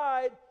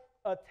provide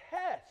a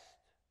test.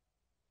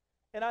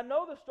 And I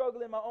know the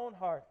struggle in my own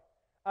heart.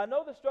 I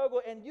know the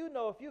struggle, and you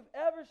know, if you've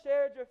ever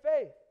shared your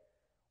faith,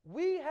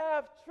 we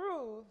have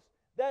truths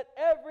that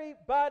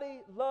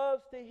everybody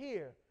loves to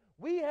hear.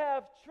 We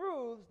have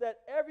truths that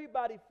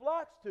everybody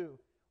flocks to.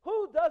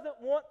 Who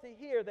doesn't want to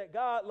hear that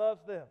God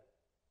loves them?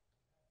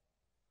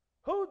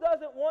 Who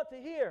doesn't want to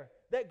hear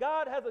that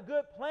God has a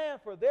good plan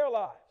for their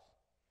lives?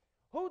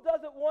 Who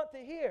doesn't want to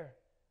hear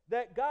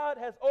that God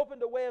has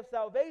opened a way of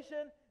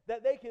salvation,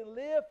 that they can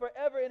live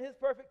forever in his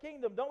perfect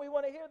kingdom? Don't we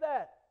want to hear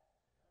that?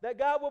 That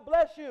God will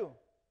bless you,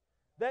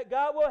 that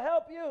God will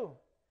help you,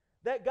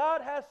 that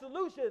God has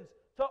solutions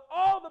to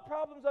all the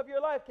problems of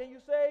your life. Can you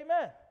say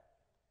amen?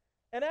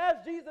 And as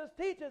Jesus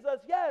teaches us,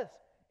 yes,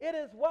 it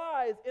is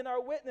wise in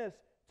our witness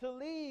to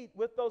lead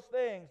with those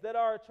things that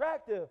are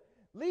attractive,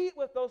 lead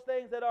with those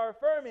things that are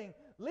affirming,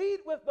 lead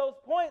with those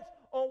points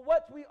on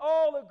which we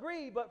all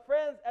agree. But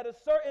friends, at a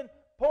certain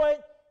point,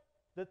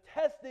 the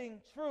testing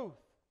truth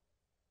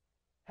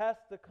has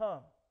to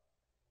come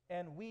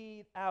and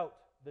weed out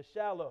the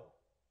shallow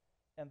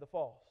and the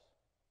false.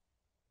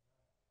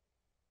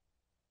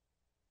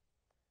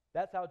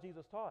 That's how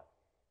Jesus taught.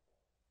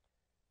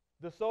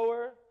 The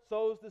sower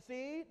sows the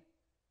seed.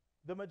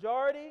 The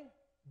majority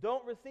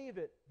don't receive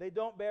it. They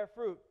don't bear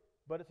fruit,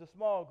 but it's a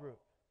small group.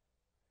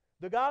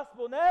 The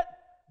gospel net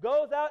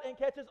goes out and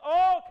catches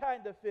all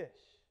kinds of fish.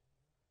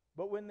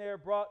 But when they're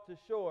brought to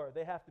shore,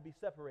 they have to be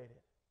separated.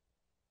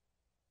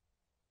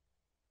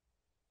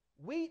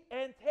 Wheat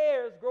and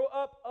tares grow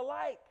up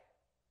alike.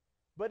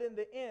 But in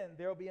the end,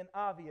 there will be an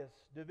obvious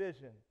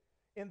division.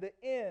 In the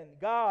end,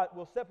 God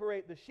will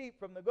separate the sheep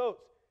from the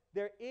goats.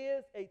 There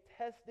is a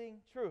testing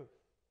truth.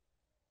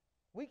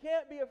 We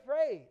can't be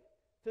afraid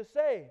to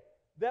say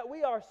that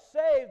we are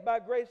saved by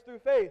grace through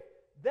faith.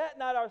 That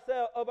not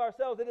of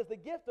ourselves. It is the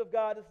gift of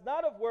God. It's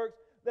not of works,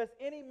 lest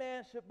any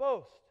man should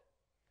boast.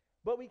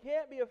 But we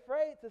can't be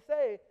afraid to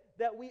say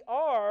that we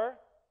are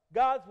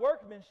God's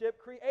workmanship,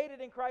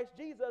 created in Christ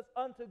Jesus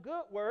unto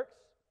good works,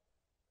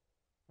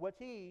 which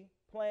he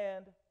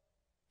planned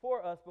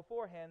for us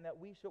beforehand that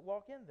we should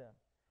walk in them.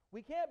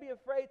 We can't be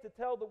afraid to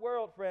tell the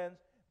world, friends,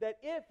 that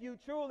if you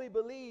truly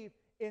believe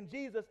in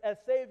Jesus as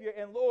Savior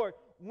and Lord,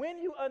 when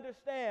you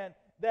understand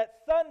that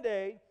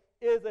Sunday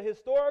is a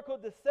historical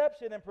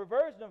deception and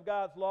perversion of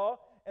God's law,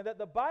 and that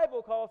the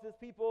Bible calls his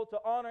people to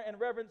honor and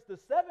reverence the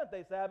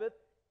seventh-day Sabbath,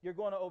 you're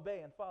going to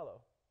obey and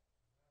follow.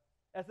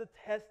 That's a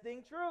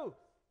testing truth.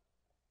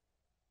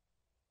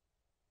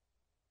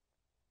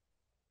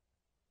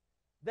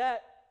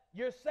 That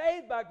you're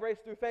saved by grace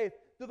through faith,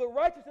 through the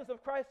righteousness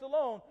of Christ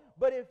alone.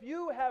 But if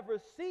you have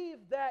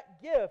received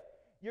that gift,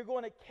 you're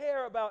going to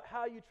care about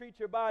how you treat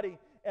your body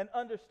and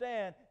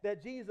understand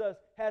that Jesus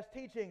has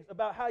teachings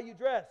about how you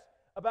dress,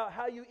 about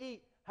how you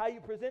eat, how you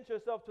present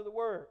yourself to the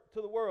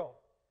world.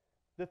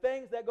 The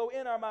things that go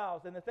in our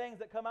mouths and the things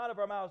that come out of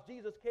our mouths,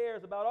 Jesus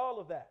cares about all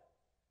of that.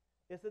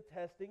 It's a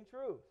testing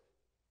truth.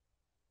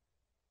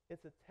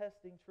 It's a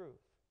testing truth.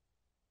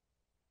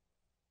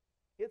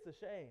 It's a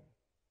shame.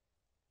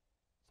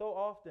 So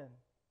often,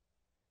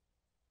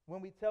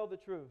 when we tell the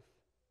truth,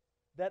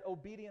 that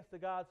obedience to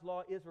God's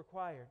law is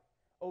required.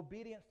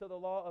 Obedience to the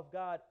law of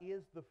God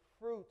is the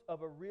fruit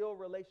of a real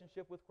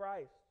relationship with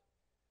Christ.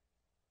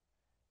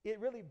 It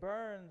really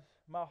burns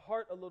my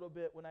heart a little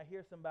bit when I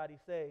hear somebody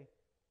say,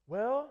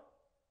 well,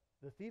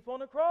 the thief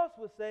on the cross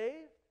was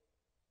saved.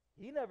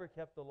 He never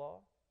kept the law.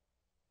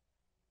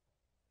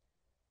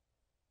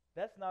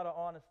 That's not an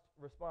honest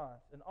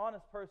response. An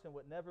honest person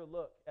would never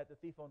look at the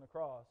thief on the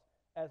cross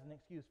as an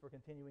excuse for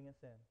continuing in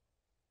sin.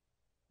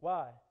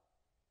 Why?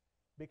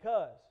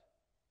 Because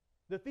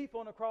the thief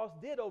on the cross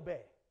did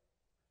obey.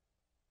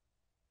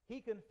 He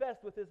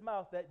confessed with his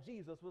mouth that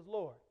Jesus was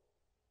Lord.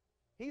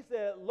 He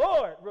said,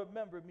 Lord,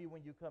 remember me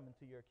when you come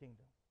into your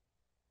kingdom.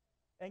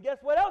 And guess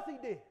what else he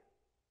did?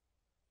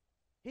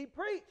 He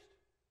preached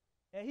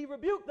and he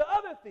rebuked the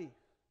other thief.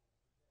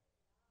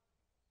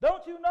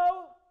 Don't you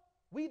know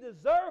we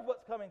deserve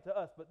what's coming to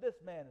us, but this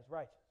man is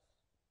righteous.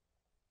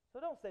 So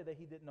don't say that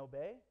he didn't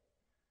obey.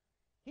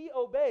 He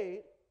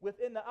obeyed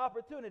within the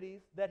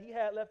opportunities that he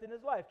had left in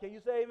his life. Can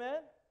you say amen?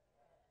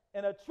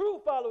 And a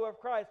true follower of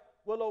Christ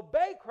will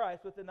obey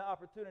Christ within the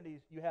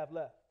opportunities you have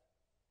left.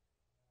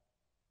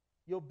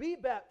 You'll be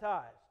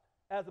baptized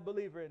as a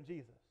believer in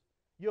Jesus.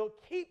 You'll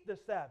keep the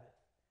Sabbath.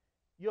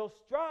 You'll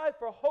strive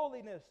for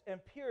holiness and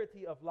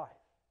purity of life.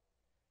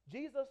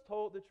 Jesus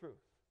told the truth.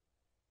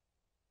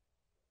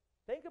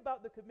 Think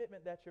about the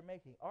commitment that you're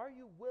making. Are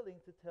you willing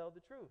to tell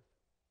the truth?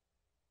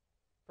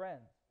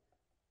 Friends,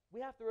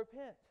 we have to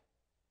repent.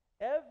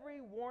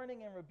 Every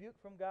warning and rebuke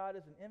from God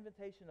is an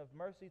invitation of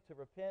mercy to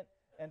repent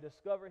and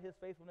discover his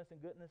faithfulness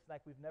and goodness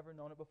like we've never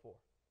known it before.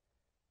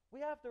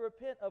 We have to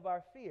repent of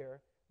our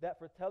fear that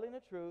for telling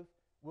the truth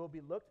will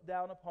be looked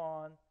down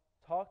upon,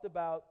 talked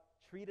about,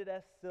 treated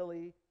as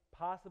silly,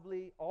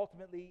 possibly,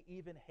 ultimately,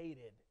 even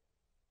hated.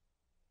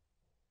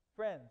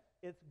 Friends,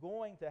 it's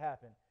going to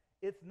happen.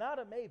 It's not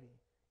a maybe.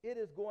 It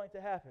is going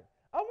to happen.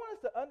 I want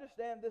us to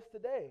understand this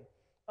today.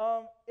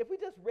 If we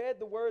just read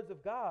the words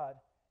of God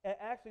and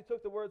actually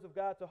took the words of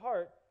God to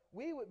heart,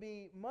 we would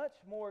be much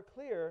more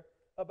clear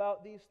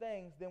about these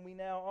things than we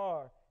now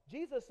are.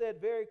 Jesus said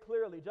very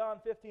clearly, John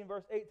 15,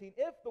 verse 18,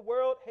 if the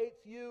world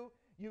hates you,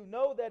 you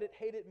know that it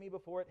hated me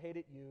before it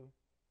hated you.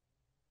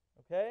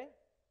 Okay?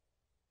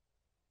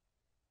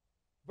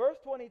 Verse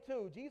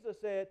 22, Jesus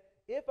said,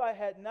 if I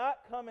had not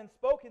come and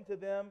spoken to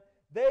them,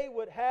 they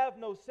would have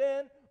no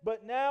sin,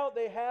 but now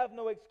they have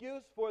no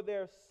excuse for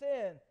their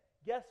sin.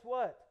 Guess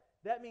what?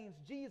 That means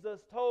Jesus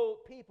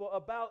told people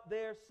about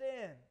their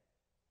sin.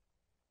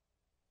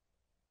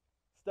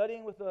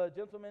 Studying with a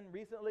gentleman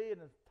recently,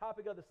 and the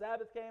topic of the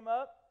Sabbath came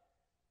up,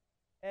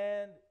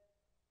 and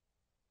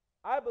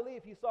I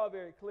believe he saw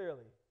very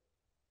clearly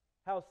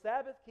how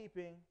Sabbath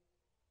keeping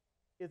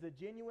is a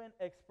genuine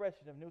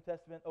expression of New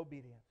Testament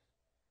obedience.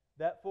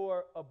 That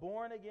for a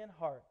born-again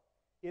heart,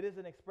 it is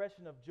an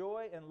expression of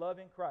joy and love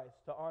in Christ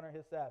to honor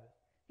his Sabbath.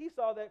 He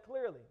saw that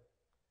clearly.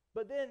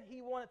 But then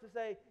he wanted to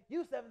say,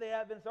 you Seventh-day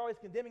Adventists are always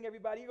condemning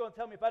everybody. You're going to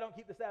tell me if I don't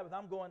keep the Sabbath,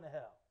 I'm going to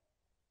hell.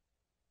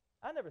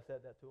 I never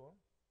said that to him.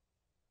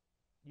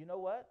 You know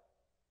what?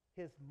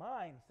 His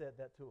mind said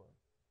that to him.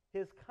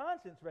 His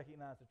conscience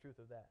recognized the truth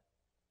of that.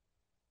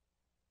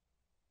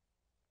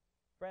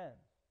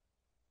 Friends,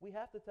 we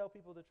have to tell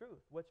people the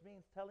truth, which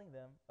means telling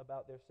them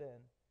about their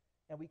sin.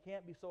 And we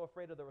can't be so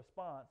afraid of the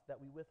response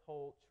that we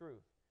withhold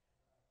truth.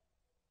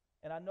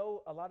 And I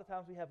know a lot of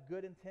times we have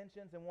good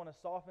intentions and want to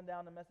soften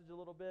down the message a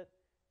little bit.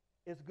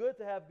 It's good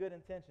to have good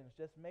intentions.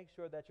 Just make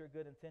sure that your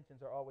good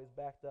intentions are always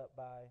backed up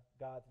by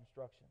God's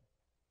instruction.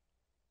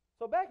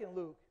 So back in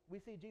Luke, we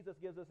see Jesus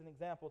gives us an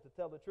example to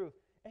tell the truth.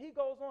 And he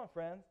goes on,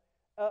 friends.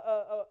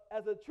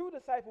 As a true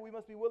disciple, we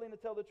must be willing to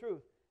tell the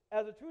truth.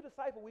 As a true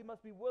disciple, we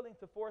must be willing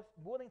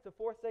to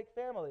forsake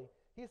family.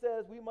 He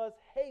says we must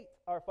hate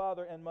our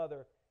father and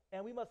mother,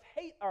 and we must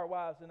hate our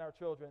wives and our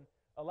children.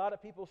 A lot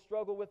of people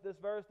struggle with this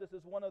verse. This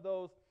is one of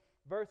those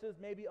verses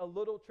maybe a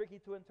little tricky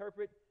to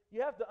interpret.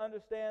 You have to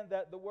understand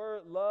that the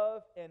word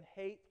love and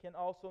hate can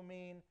also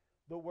mean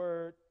the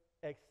word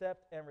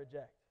accept and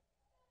reject.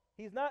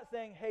 He's not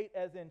saying hate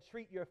as in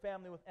treat your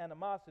family with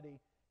animosity.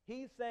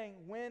 He's saying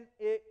when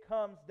it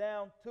comes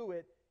down to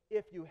it,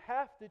 if you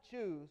have to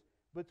choose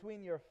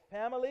between your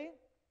family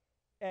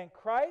and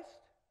Christ,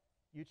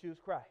 you choose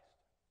Christ.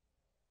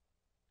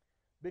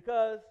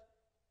 Because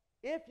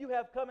if you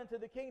have come into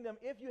the kingdom,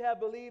 if you have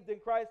believed in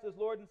Christ as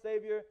Lord and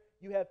Savior,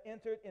 you have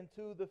entered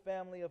into the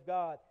family of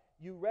God.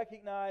 You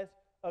recognize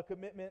a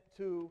commitment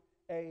to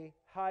a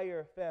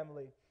higher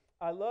family.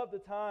 I love the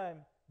time.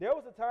 There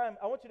was a time,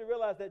 I want you to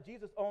realize that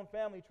Jesus' own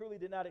family truly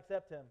did not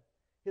accept him.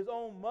 His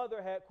own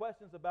mother had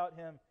questions about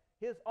him.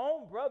 His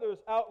own brothers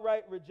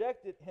outright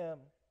rejected him.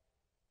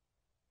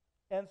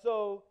 And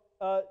so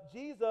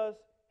Jesus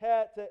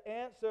had to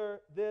answer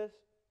this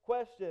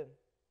question.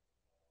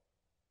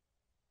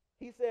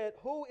 He said,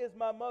 who is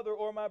my mother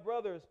or my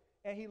brothers?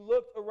 And he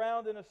looked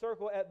around in a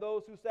circle at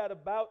those who sat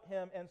about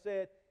him and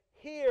said,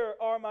 here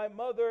are my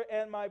mother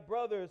and my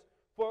brothers.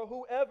 For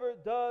whoever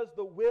does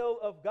the will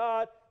of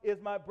God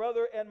is my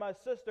brother and my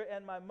sister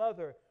and my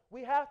mother.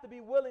 We have to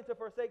be willing to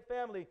forsake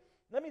family.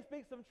 Let me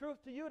speak some truth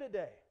to you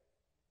today.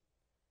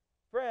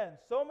 Friends,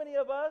 so many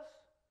of us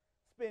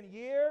spend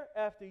year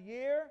after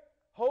year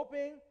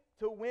hoping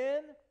to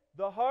win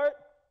the heart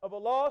of a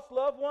lost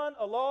loved one,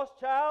 a lost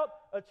child,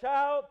 a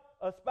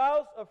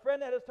spouse, a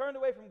friend that has turned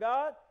away from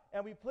God,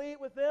 and we plead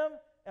with them,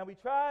 and we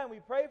try and we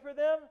pray for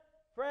them.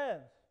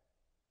 Friends,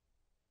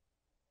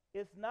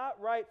 it's not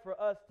right for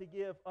us to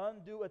give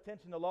undue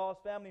attention to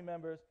lost family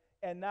members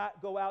and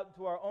not go out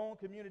into our own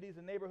communities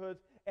and neighborhoods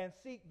and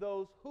seek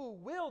those who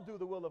will do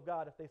the will of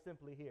God if they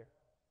simply hear.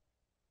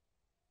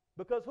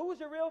 Because who is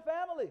your real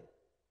family?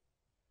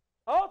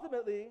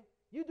 Ultimately,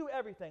 you do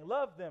everything.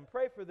 Love them,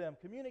 pray for them,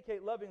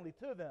 communicate lovingly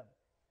to them.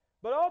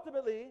 But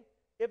ultimately,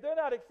 if they're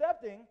not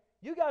accepting,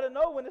 you got to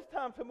know when it's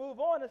time to move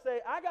on and say,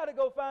 I got to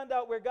go find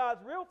out where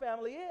God's real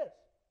family is.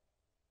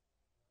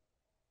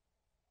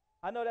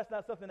 I know that's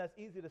not something that's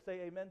easy to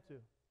say amen to.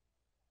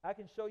 I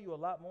can show you a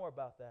lot more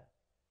about that.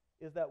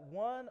 Is that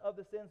one of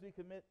the sins we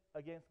commit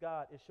against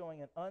God is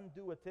showing an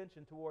undue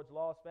attention towards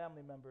lost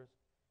family members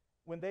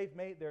when they've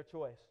made their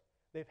choice.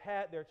 They've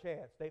had their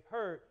chance. They've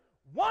heard,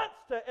 once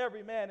to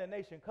every man and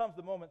nation comes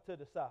the moment to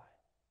decide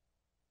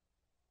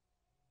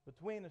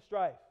between the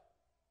strife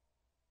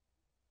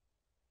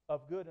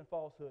of good and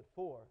falsehood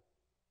for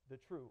the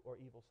true or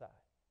evil side.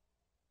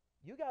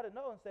 You got to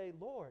know and say,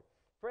 Lord,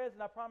 friends,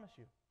 and I promise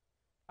you,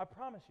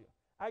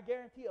 I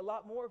guarantee a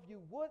lot more of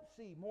you would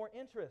see more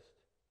interest.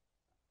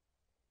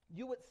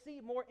 You would see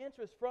more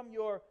interest from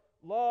your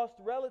lost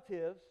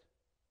relatives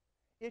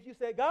if you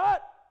say, God,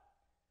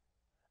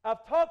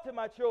 I've talked to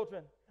my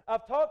children.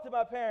 I've talked to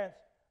my parents.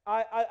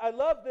 I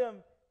love them.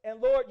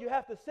 And Lord, you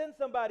have to send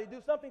somebody,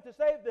 do something to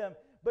save them.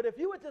 But if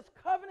you would just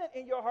covenant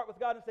in your heart with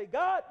God and say,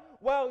 God,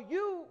 while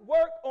you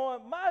work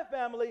on my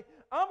family,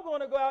 I'm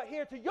going to go out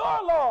here to your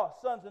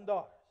lost sons and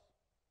daughters.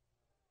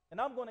 And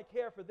I'm going to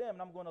care for them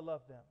and I'm going to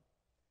love them.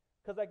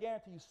 Because I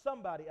guarantee you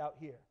somebody out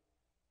here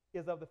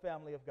is of the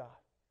family of God.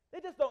 They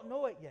just don't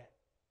know it yet.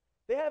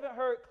 They haven't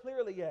heard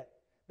clearly yet.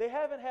 They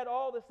haven't had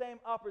all the same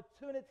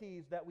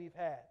opportunities that we've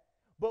had.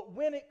 But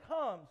when it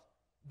comes,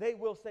 they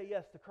will say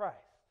yes to Christ.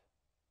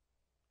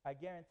 I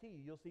guarantee you,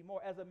 you'll see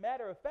more. As a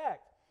matter of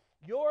fact,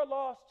 your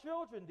lost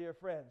children, dear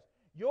friends,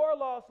 your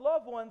lost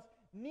loved ones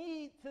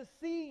need to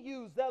see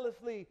you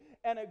zealously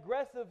and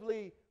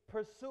aggressively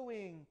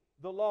pursuing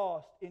the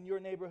lost in your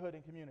neighborhood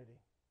and community.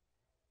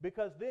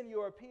 Because then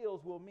your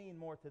appeals will mean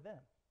more to them.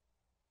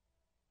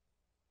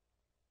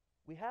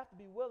 We have to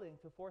be willing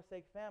to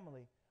forsake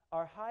family.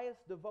 Our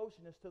highest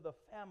devotion is to the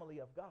family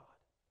of God.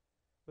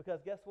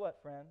 Because guess what,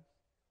 friends?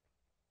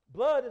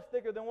 Blood is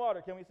thicker than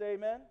water. Can we say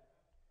amen?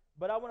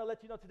 But I want to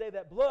let you know today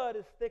that blood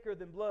is thicker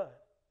than blood.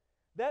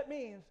 That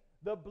means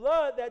the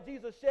blood that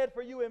Jesus shed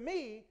for you and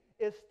me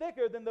is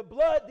thicker than the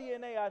blood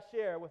DNA I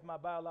share with my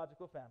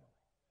biological family.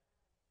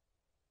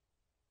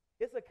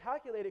 It's a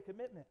calculated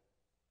commitment.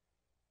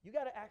 You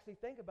got to actually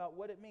think about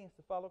what it means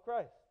to follow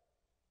Christ.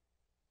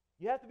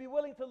 You have to be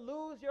willing to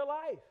lose your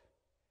life,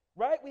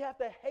 right? We have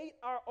to hate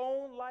our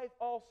own life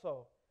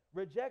also.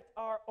 Reject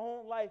our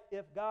own life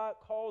if God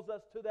calls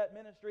us to that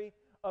ministry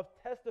of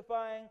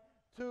testifying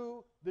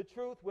to the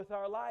truth with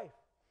our life.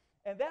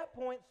 And that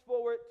points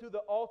forward to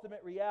the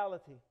ultimate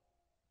reality.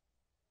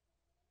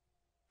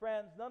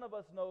 Friends, none of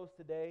us knows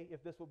today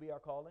if this will be our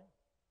calling.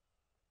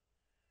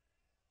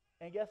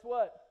 And guess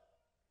what?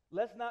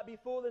 Let's not be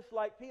foolish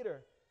like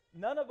Peter.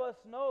 None of us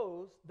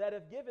knows that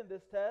if given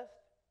this test,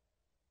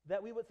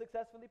 that we would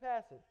successfully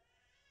pass it.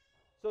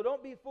 So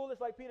don't be foolish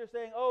like Peter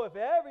saying, oh, if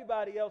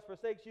everybody else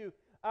forsakes you,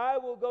 I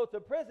will go to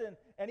prison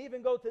and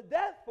even go to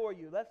death for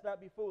you. Let's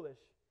not be foolish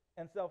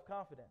and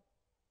self-confident.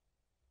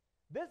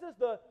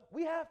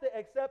 We have to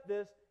accept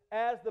this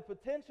as the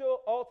potential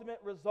ultimate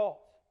result.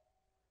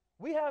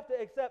 We have to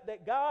accept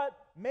that God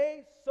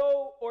may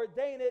so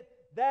ordain it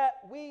that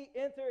we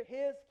enter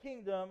his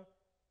kingdom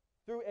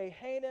through a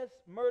heinous,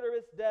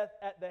 murderous death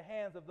at the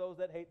hands of those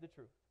that hate the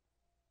truth.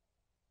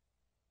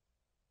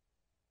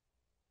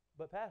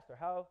 But Pastor,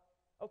 how?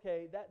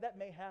 Okay, that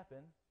may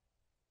happen.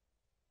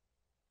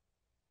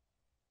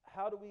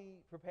 How do we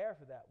prepare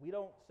for that? We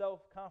don't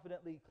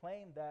self-confidently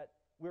claim that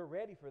we're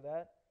ready for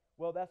that.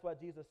 Well, that's why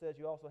Jesus says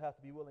you also have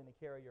to be willing to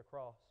carry your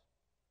cross.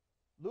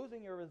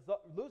 Losing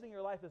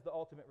your life is the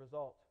ultimate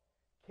result.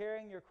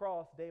 Carrying your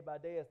cross day by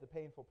day is the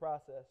painful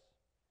process.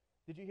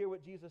 Did you hear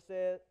what Jesus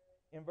said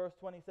in verse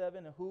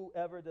 27? And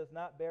whoever does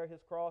not bear his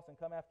cross and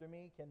come after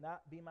me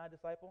cannot be my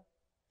disciple.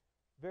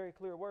 Very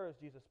clear words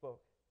Jesus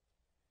spoke.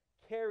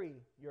 Carry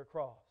your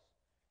cross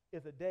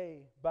is a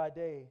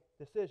day-by-day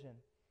decision.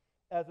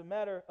 As a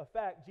matter of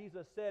fact,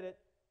 Jesus said it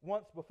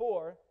once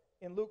before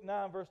in Luke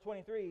 9, verse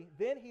 23.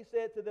 Then he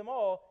said to them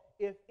all,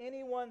 if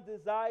anyone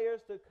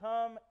desires to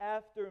come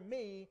after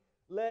me,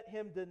 let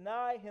him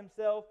deny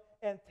himself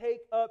and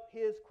take up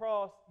his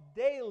cross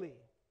daily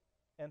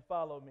and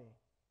follow me.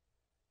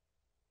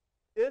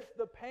 It's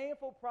the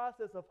painful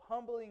process of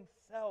humbling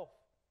self,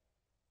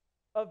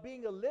 of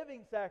being a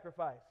living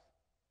sacrifice.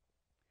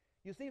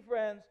 You see,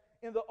 friends,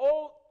 in the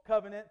old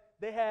covenant,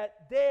 they had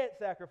dead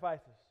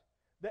sacrifices.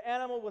 The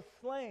animal was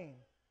slain.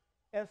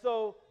 And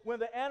so when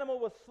the animal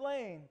was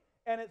slain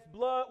and its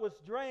blood was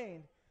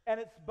drained and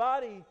its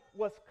body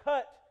was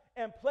cut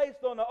and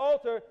placed on the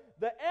altar,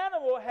 the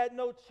animal had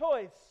no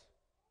choice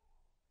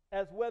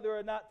as whether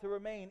or not to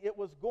remain. It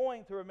was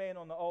going to remain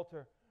on the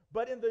altar.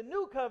 But in the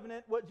new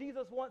covenant, what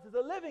Jesus wants is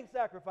a living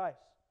sacrifice.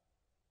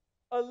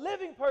 A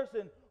living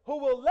person who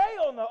will lay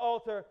on the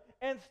altar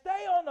and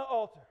stay on the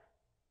altar.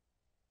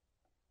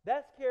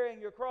 That's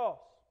carrying your cross.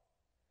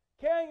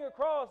 Carrying your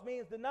cross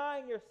means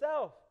denying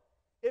yourself.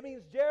 It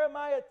means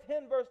Jeremiah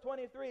 10 verse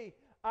 23.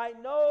 I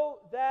know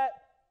that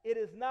it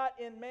is not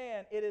in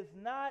man. It is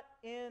not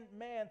in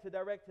man to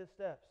direct his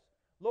steps.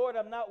 Lord,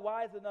 I'm not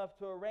wise enough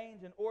to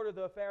arrange and order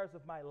the affairs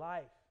of my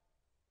life.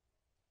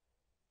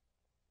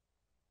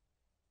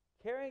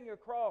 Carrying your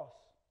cross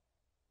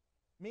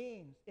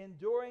means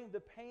enduring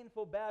the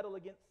painful battle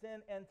against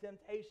sin and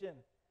temptation,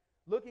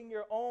 looking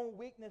your own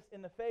weakness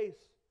in the face,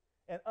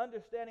 and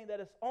understanding that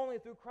it's only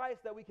through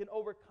Christ that we can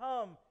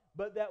overcome,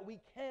 but that we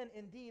can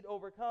indeed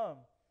overcome.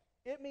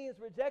 It means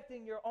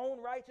rejecting your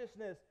own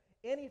righteousness,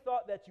 any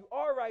thought that you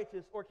are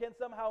righteous or can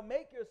somehow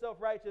make yourself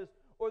righteous,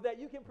 or that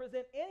you can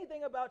present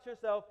anything about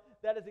yourself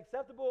that is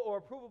acceptable or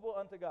approvable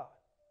unto God.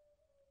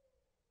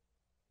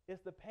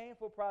 It's the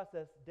painful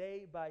process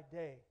day by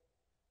day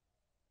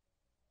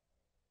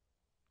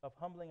of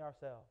humbling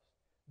ourselves.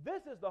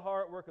 This is the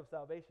hard work of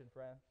salvation,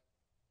 friends.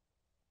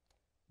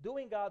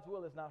 Doing God's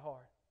will is not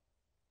hard.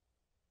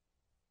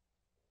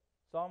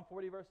 Psalm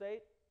 40, verse 8,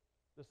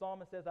 the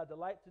psalmist says, I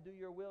delight to do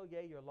your will,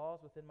 yea, your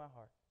laws within my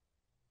heart.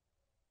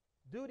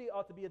 Duty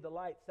ought to be a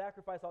delight.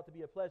 Sacrifice ought to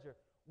be a pleasure.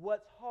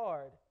 What's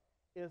hard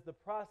is the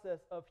process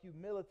of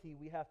humility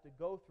we have to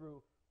go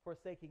through,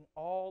 forsaking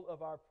all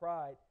of our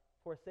pride,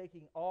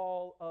 forsaking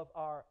all of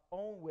our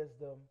own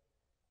wisdom,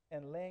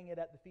 and laying it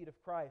at the feet of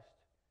Christ.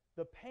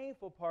 The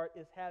painful part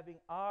is having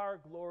our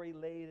glory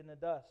laid in the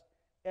dust,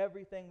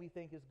 everything we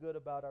think is good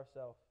about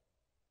ourselves.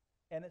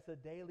 And it's a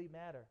daily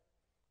matter.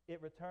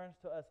 It returns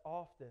to us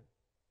often.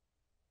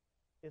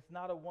 It's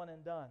not a one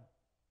and done.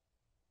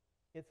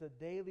 It's a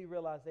daily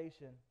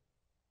realization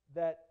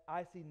that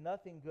I see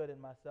nothing good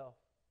in myself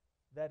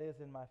that is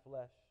in my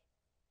flesh.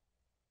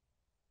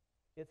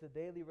 It's a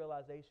daily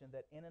realization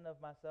that in and of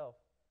myself,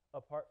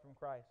 apart from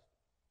Christ,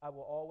 I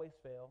will always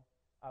fail.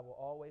 I will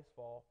always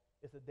fall.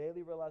 It's a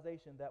daily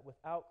realization that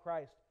without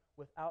Christ,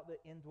 without the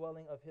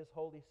indwelling of His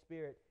Holy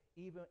Spirit,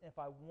 even if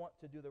I want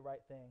to do the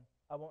right thing,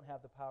 I won't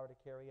have the power to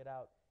carry it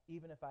out.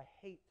 Even if I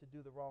hate to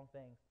do the wrong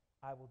things,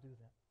 I will do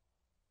them.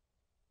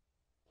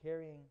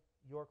 Carrying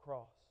your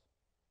cross.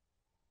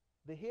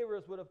 The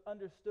hearers would have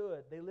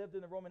understood. They lived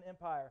in the Roman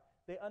Empire.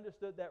 They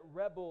understood that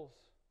rebels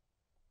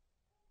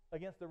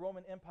against the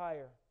Roman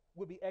Empire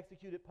would be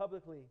executed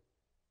publicly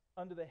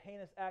under the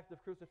heinous act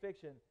of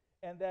crucifixion,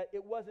 and that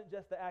it wasn't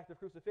just the act of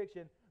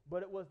crucifixion,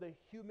 but it was the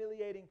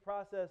humiliating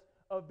process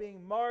of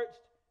being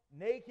marched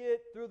naked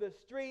through the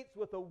streets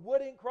with a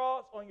wooden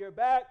cross on your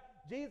back.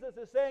 Jesus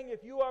is saying,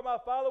 if you are my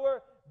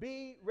follower,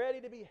 be ready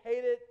to be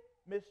hated,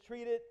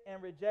 mistreated,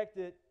 and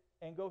rejected,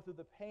 and go through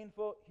the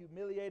painful,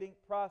 humiliating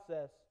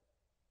process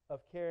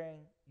of carrying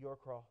your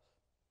cross.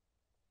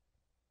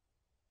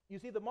 You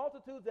see, the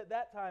multitudes at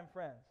that time,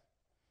 friends,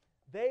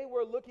 they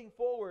were looking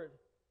forward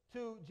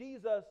to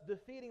Jesus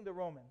defeating the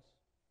Romans,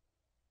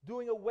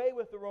 doing away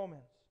with the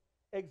Romans,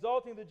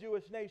 exalting the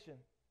Jewish nation.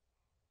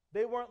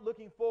 They weren't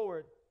looking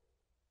forward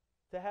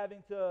to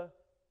having to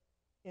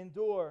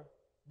endure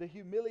the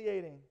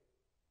humiliating,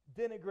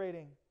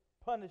 denigrating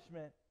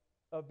punishment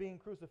of being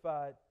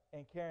crucified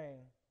and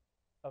carrying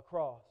a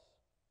cross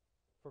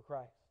for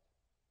Christ.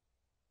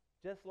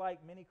 Just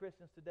like many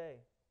Christians today,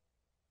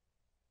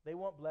 they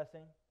want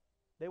blessing,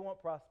 they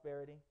want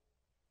prosperity,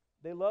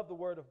 they love the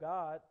Word of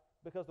God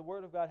because the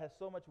Word of God has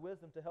so much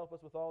wisdom to help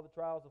us with all the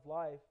trials of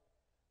life.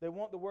 They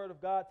want the Word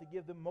of God to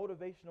give them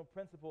motivational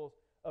principles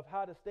of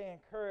how to stay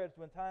encouraged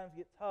when times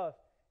get tough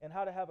and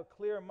how to have a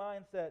clear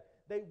mindset.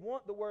 They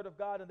want the Word of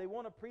God, and they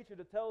want a preacher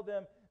to tell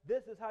them,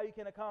 this is how you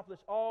can accomplish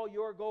all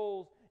your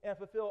goals and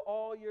fulfill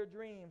all your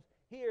dreams.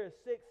 Here are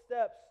 6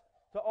 steps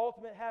to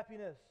ultimate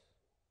happiness.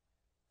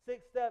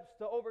 6 steps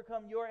to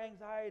overcome your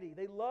anxiety.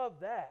 They love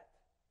that.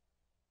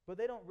 But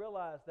they don't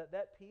realize that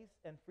that peace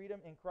and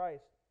freedom in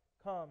Christ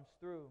comes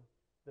through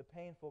the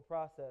painful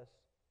process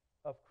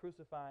of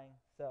crucifying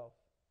self,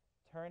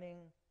 turning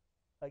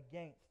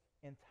against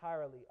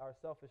entirely our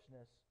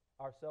selfishness,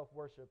 our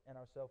self-worship, and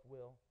our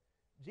self-will.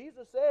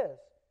 Jesus says,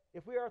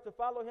 if we are to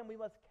follow Him, we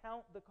must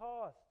count the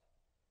cost.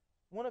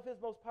 One of His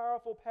most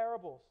powerful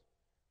parables.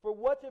 For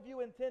which of you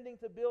intending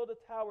to build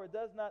a tower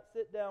does not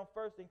sit down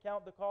first and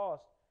count the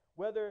cost,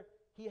 whether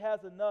he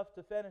has enough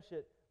to finish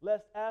it,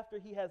 lest after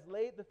he has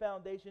laid the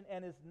foundation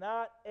and is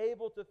not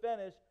able to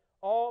finish,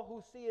 all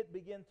who see it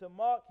begin to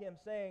mock him,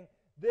 saying,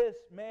 this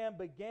man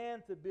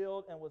began to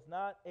build and was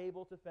not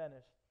able to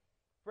finish.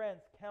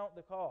 Friends, count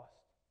the cost.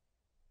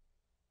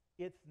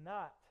 It's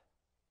not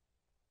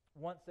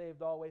once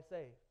saved, always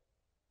saved.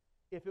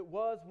 If it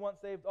was once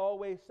saved,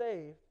 always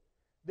saved,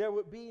 there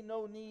would be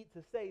no need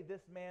to say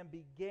this man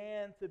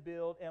began to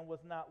build and was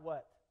not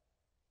what?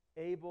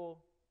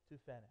 Able to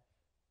finish.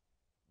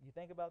 You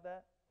think about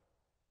that?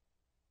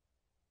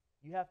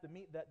 You have to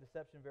meet that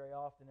deception very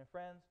often. And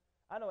friends,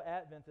 I know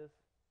Adventists,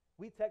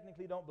 we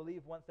technically don't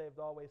believe once saved,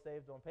 always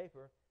saved on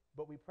paper,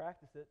 but we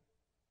practice it.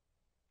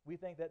 We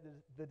think that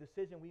the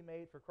decision we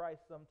made for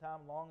Christ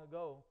sometime long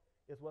ago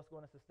is what's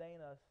going to sustain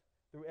us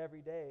through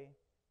every day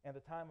and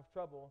the time of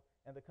trouble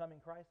and the coming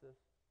crisis.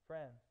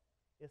 Friends,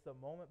 it's a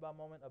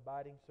moment-by-moment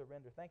abiding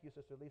surrender. Thank you,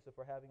 Sister Lisa,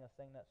 for having us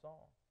sing that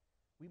song.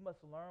 We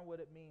must learn what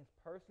it means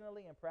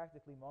personally and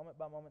practically, moment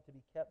by moment, to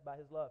be kept by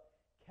His love.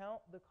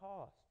 Count the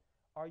cost.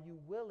 Are you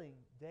willing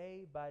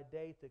day by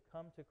day to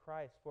come to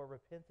Christ for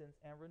repentance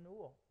and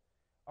renewal?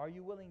 Are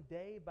you willing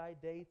day by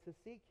day to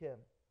seek Him?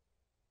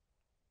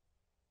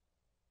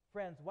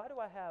 Friends, why do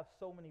I have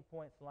so many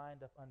points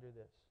lined up under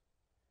this?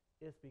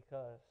 It's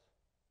because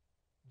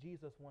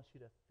Jesus wants you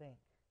to think.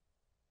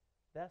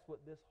 That's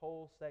what this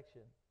whole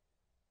section,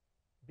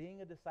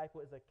 being a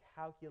disciple, is a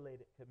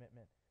calculated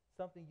commitment.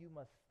 Something you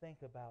must think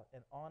about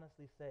and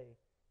honestly say,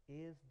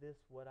 is this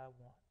what I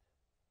want?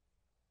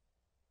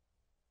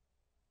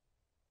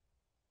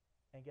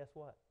 And guess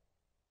what?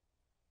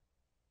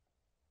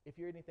 If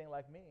you're anything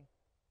like me,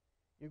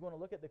 you're going to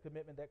look at the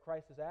commitment that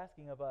Christ is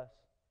asking of us,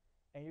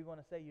 and you're going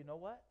to say, you know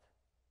what?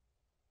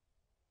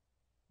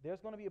 There's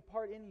going to be a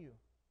part in you.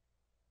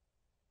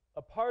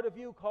 A part of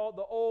you called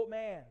the old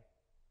man.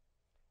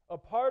 A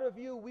part of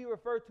you we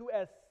refer to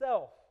as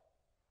self.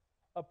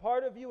 A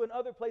part of you in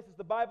other places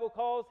the Bible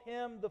calls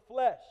him the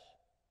flesh.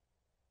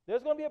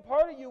 There's going to be a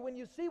part of you when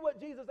you see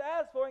what Jesus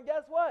asked for, and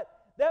guess what?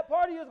 That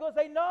part of you is going to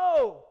say,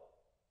 no,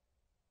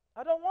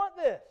 I don't want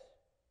this.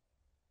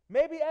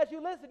 Maybe as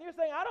you listen, you're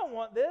saying, I don't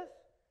want this.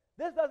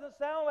 This doesn't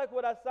sound like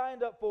what I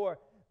signed up for.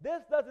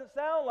 This doesn't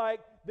sound like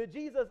the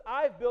Jesus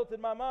I've built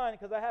in my mind,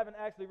 because I haven't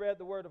actually read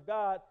the Word of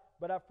God,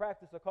 but I've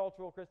practiced a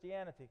cultural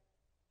Christianity.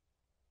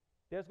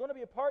 There's going to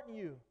be a part in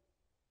you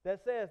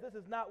that says, this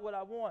is not what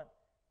I want.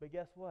 But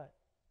guess what?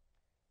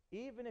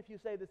 Even if you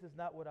say this is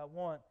not what I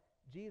want,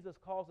 Jesus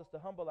calls us to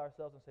humble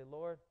ourselves and say,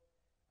 Lord,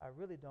 I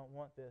really don't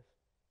want this,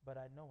 but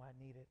I know I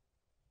need it.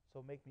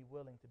 So make me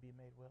willing to be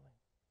made willing.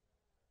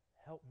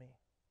 Help me.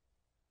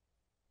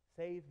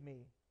 Save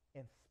me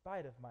in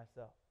spite of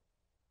myself,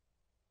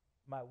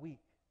 my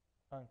weak,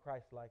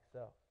 unchristlike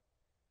self.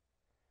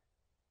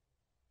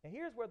 And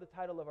here's where the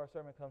title of our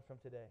sermon comes from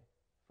today.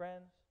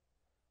 Friends,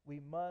 we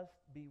must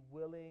be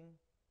willing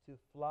to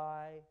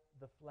fly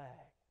the flag.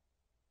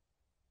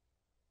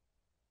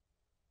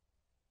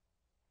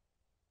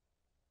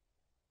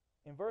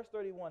 In verse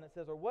 31, it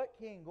says, or what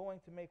king going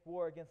to make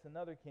war against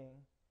another king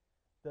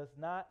does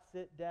not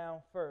sit down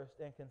first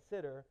and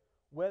consider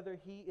whether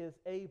he is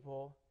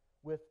able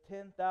with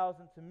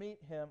 10,000 to meet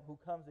him who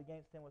comes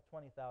against him with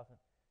 20,000.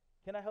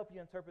 Can I help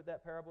you interpret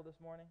that parable this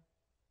morning?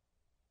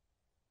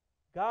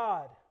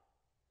 God,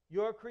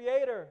 your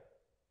creator,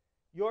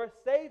 your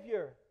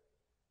Savior,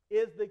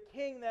 is the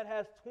king that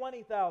has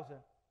 20,000.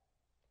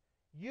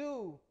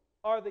 You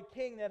are the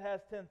king that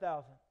has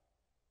 10,000.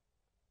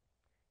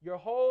 Your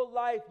whole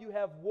life you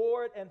have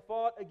warred and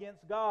fought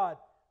against God,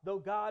 though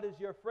God is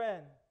your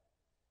friend.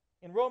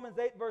 In Romans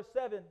 8 verse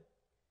 7,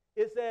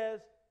 it says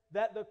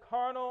that the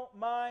carnal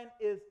mind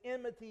is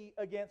enmity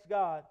against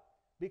God,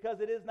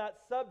 because it is not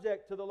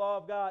subject to the law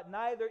of God,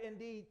 neither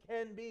indeed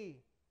can be.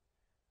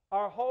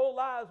 Our whole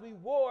lives we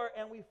war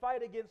and we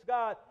fight against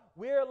God.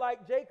 We're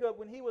like Jacob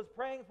when he was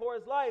praying for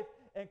his life,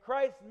 and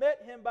Christ met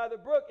him by the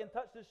brook and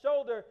touched his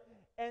shoulder,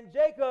 and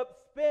Jacob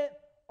spent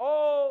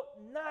all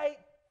night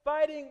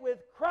fighting with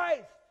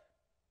Christ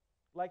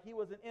like he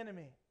was an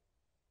enemy.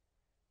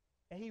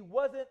 And he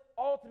wasn't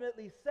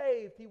ultimately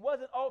saved. He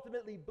wasn't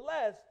ultimately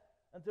blessed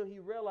until he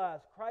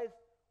realized Christ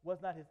was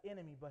not his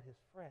enemy but his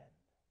friend.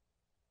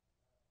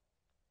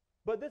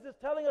 But this is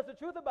telling us the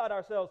truth about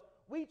ourselves.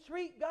 We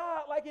treat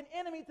God like an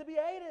enemy to be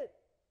hated.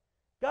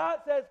 God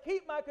says,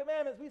 keep my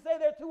commandments. We say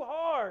they're too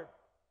hard.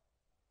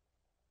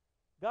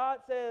 God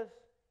says,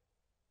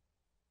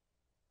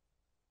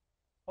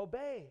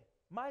 obey.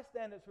 My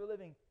standards for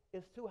living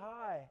is too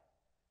high.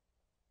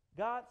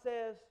 God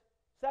says,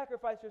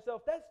 sacrifice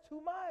yourself. That's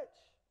too much.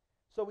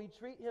 So we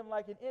treat him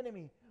like an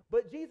enemy.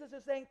 But Jesus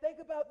is saying, think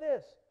about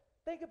this.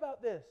 Think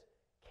about this.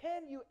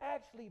 Can you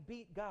actually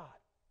beat God?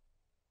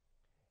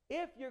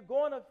 If you're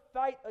going to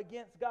fight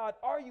against God,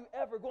 are you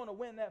ever going to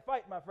win that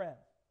fight, my friends?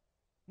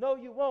 No,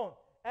 you won't.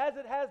 As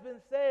it has been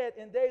said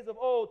in days of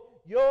old,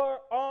 your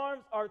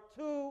arms are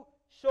too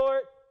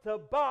short to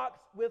box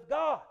with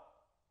God.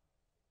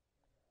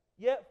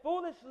 Yet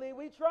foolishly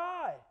we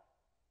try.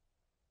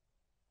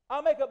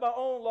 I'll make up my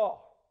own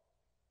law.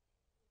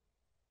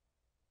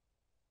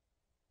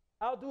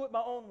 I'll do it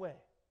my own way.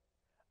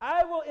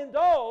 I will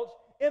indulge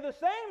in the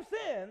same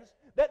sins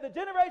that the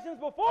generations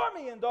before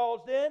me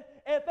indulged in,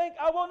 and think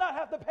I will not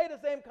have to pay the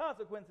same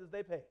consequences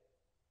they paid.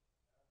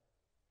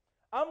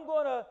 I'm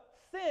going to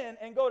sin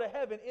and go to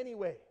heaven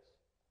anyways.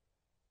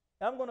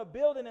 I'm going to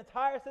build an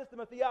entire system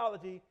of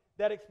theology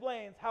that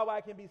explains how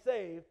I can be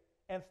saved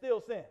and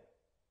still sin.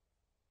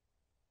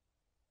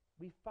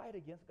 We fight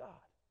against God.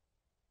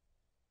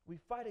 We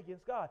fight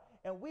against God.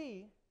 And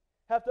we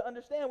have to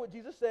understand what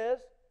Jesus says.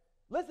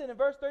 Listen, in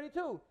verse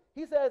 32,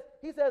 he says,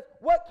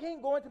 what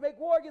king going to make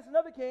war against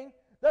another king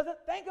doesn't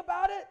think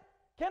about it?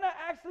 Can I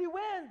actually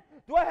win?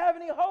 Do I have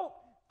any hope?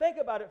 Think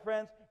about it,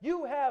 friends.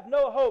 You have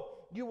no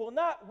hope. You will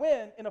not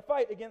win in a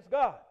fight against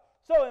God.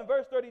 So in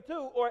verse 32,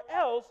 or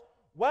else,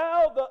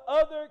 while the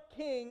other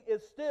king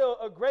is still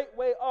a great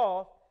way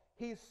off,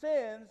 he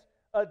sends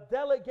a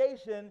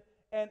delegation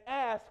and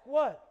asks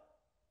what?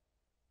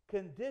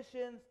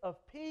 Conditions of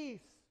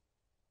peace.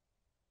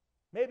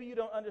 Maybe you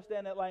don't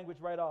understand that language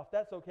right off.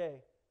 That's okay.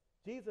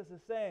 Jesus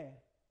is saying,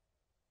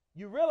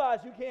 you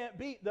realize you can't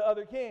beat the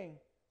other king,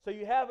 so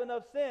you have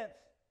enough sense.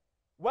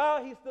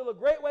 While he's still a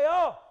great way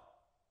off,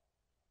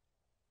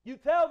 you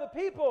tell the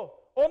people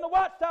on the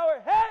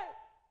watchtower, hey,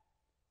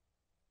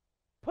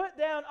 put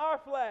down our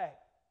flag.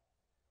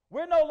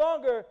 We're no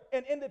longer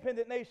an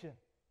independent nation.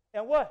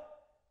 And what?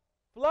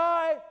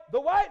 Fly the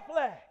white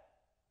flag.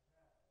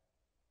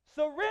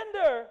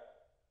 Surrender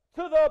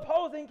to the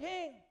opposing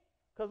king,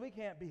 because we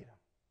can't beat him.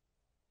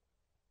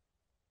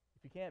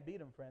 If you can't beat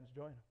him, friends,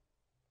 join him.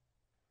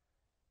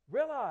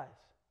 Realize,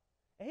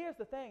 and here's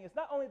the thing, it's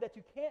not only that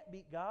you can't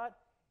beat God,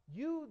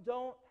 you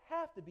don't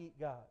have to beat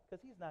God,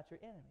 because he's not your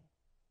enemy.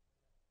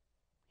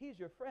 He's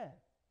your friend.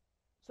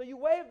 So you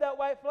wave that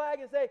white flag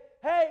and say,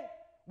 hey,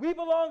 we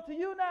belong to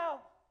you now.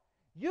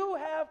 You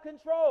have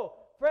control.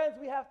 Friends,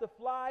 we have to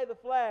fly the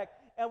flag,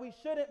 and we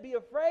shouldn't be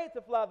afraid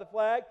to fly the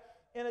flag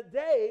in a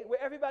day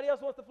where everybody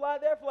else wants to fly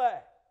their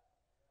flag.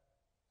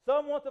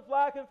 Some want to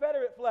fly a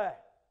Confederate flag.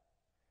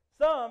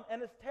 Some,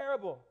 and it's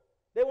terrible,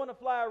 they want to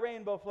fly a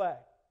rainbow flag.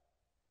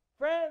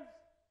 Friends,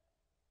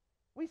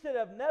 we should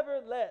have never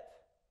let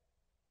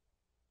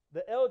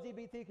the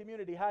LGBT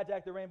community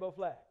hijack the rainbow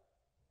flag.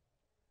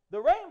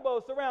 The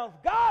rainbow surrounds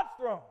God's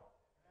throne.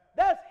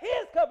 That's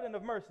his covenant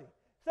of mercy,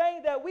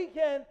 saying that we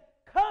can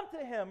come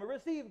to him and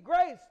receive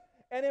grace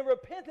and in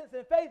repentance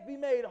and faith be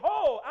made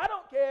whole. I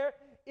don't care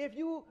if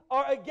you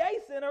are a gay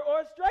sinner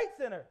or a straight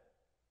sinner.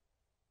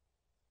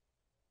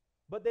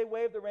 But they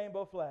waved the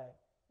rainbow flag.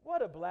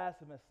 What a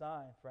blasphemous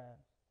sign,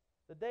 friends.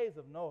 The days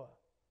of Noah,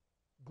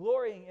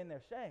 glorying in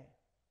their shame.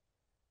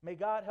 May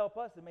God help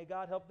us and may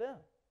God help them.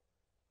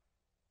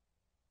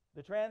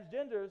 The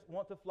transgenders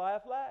want to fly a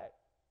flag.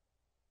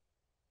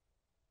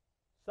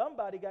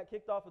 Somebody got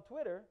kicked off of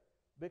Twitter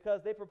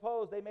because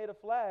they made a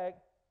flag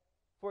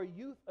for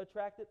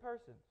youth-attracted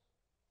persons.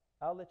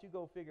 I'll let you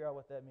go figure out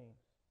what that means.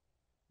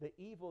 The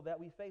evil that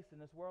we face in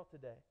this world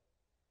today.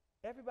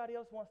 Everybody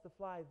else wants to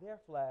fly their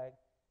flag.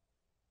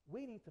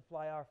 We need to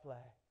fly our flag.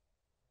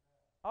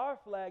 Our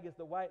flag is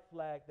the white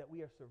flag that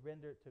we are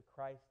surrendered to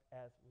Christ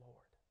as Lord.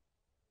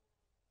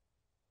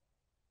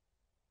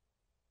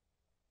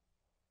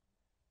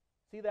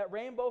 See that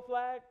rainbow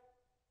flag?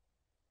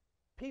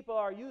 People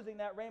are using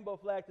that rainbow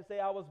flag to say,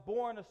 I was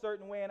born a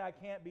certain way and I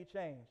can't be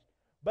changed.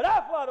 But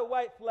I fly the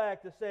white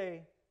flag to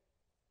say,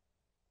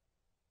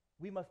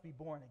 we must be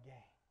born again.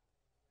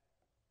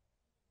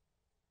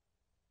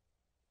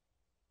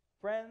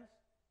 Friends,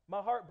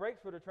 my heart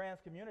breaks for the trans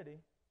community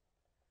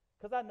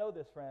because I know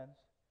this, friends.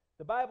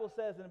 The Bible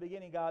says in the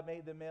beginning God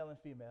made them male and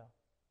female.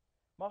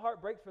 My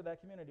heart breaks for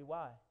that community.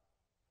 Why?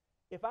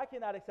 If I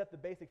cannot accept the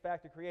basic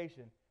fact of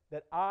creation,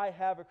 that I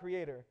have a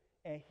creator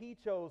and he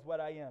chose what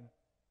I am,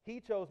 he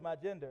chose my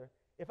gender,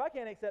 if I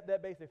can't accept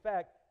that basic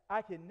fact,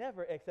 I can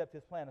never accept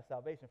his plan of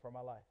salvation for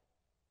my life.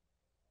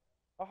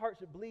 Our heart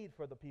should bleed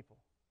for the people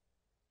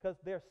because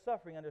they're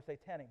suffering under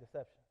satanic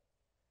deception.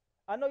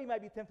 I know you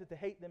might be tempted to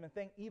hate them and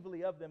think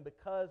evilly of them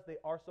because they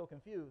are so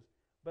confused,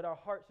 but our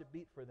heart should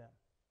beat for them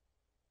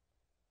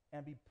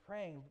and be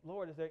praying,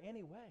 Lord, is there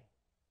any way?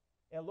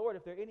 And Lord,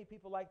 if there are any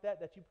people like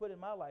that you put in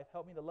my life,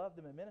 help me to love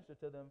them and minister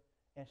to them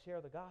and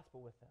share the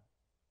gospel with them.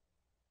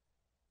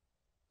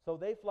 So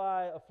they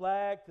fly a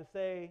flag to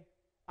say,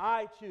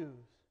 I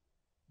choose.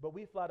 But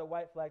we fly the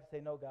white flag to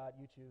say, no, God,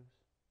 you choose.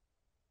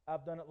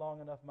 I've done it long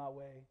enough my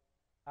way.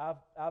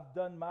 I've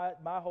done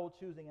my whole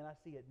choosing, and I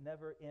see it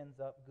never ends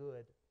up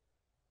good.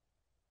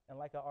 And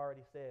like I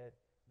already said,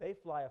 they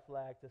fly a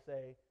flag to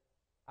say,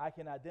 I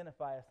can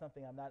identify as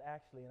something I'm not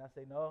actually. And I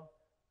say, no,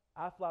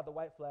 I fly the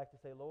white flag to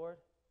say, Lord,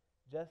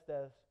 just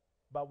as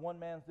by one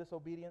man's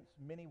disobedience,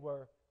 many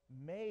were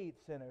made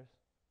sinners,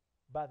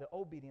 by the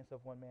obedience of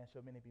one man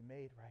shall many be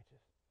made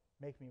righteous.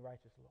 Make me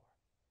righteous, Lord.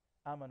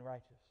 I'm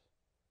unrighteous.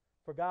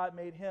 For God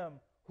made him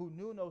who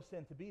knew no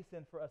sin to be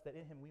sin for us, that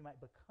in him we might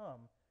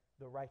become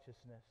the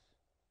righteousness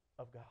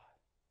of God.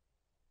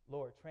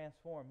 Lord,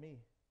 transform me.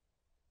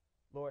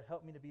 Lord,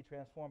 help me to be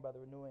transformed by the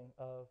renewing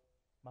of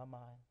my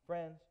mind.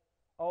 Friends,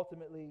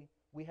 ultimately,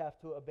 we have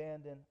to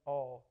abandon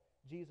all.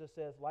 Jesus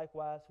says,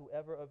 likewise,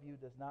 whoever of you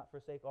does not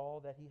forsake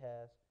all that he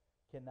has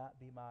cannot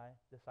be my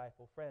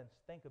disciple. Friends,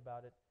 think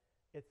about it.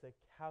 It's a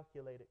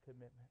calculated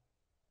commitment.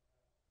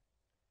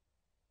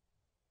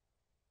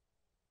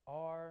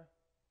 Are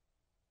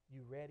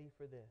you ready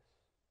for this?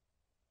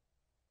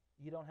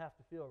 You don't have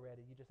to feel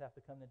ready. You just have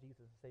to come to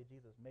Jesus and say,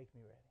 Jesus, make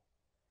me ready.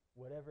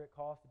 Whatever it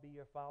costs to be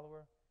your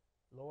follower,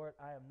 Lord,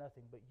 I am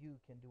nothing, but you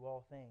can do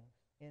all things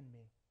in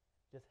me.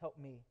 Just help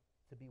me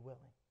to be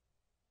willing.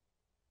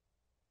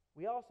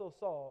 We also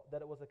saw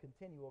that it was a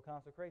continual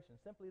consecration.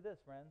 Simply this,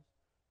 friends.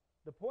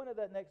 The point of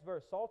that next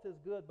verse, salt is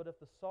good, but if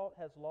the salt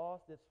has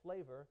lost its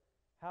flavor,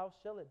 how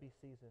shall it be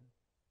seasoned?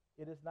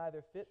 It is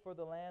neither fit for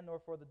the land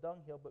nor for the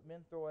dunghill, but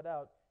men throw it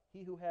out.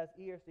 He who has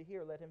ears to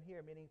hear, let him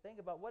hear. Meaning, think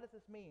about, what does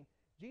this mean?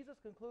 Jesus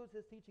concludes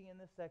his teaching in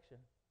this section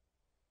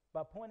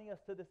by pointing us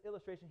to this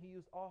illustration he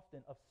used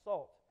often of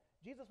salt.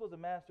 Jesus was a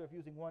master of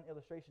using one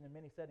illustration in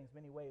many settings,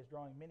 many ways,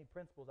 drawing many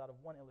principles out of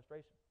one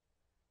illustration.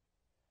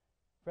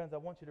 Friends, I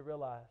want you to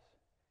realize,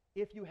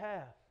 if you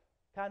have,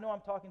 I know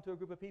I'm talking to a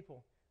group of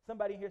people.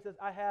 Somebody here says,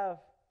 I have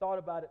thought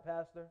about it,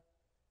 Pastor.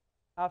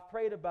 I've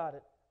prayed about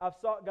it. I've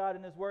sought God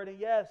in his word, and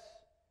yes,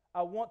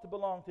 I want to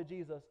belong to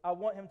Jesus. I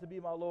want him to be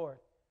my Lord.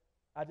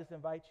 I just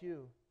invite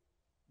you,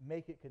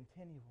 make it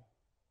continual.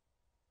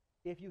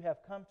 If you have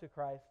come to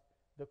Christ,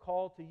 the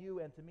call to you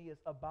and to me is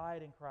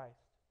abide in Christ.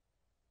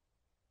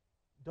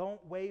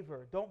 Don't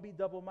waver. Don't be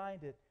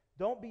double-minded.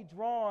 Don't be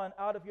drawn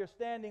out of your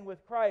standing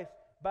with Christ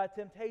by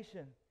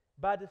temptation,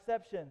 by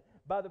deception,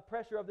 by the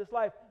pressure of this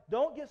life.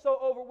 Don't get so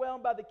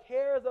overwhelmed by the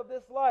cares of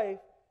this life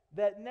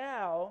that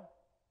now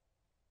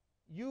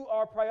you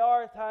are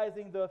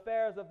prioritizing the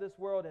affairs of this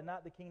world and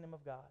not the kingdom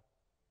of God.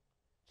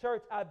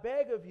 Church, I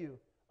beg of you,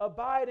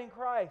 abide in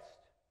Christ.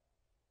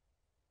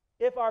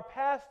 If our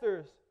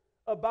pastors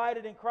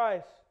abided in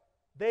Christ,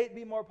 they'd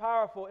be more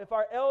powerful. If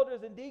our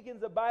elders and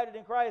deacons abided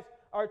in Christ,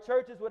 our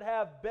churches would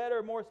have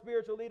better, more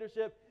spiritual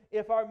leadership.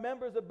 If our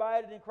members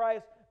abided in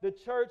Christ, the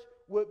church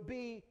would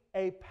be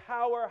a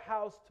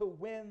powerhouse to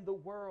win the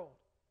world.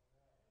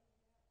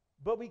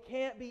 But we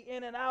can't be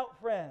in and out,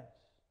 friends.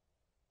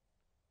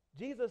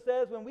 Jesus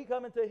says when we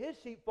come into his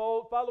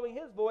sheepfold, following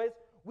his voice,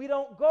 we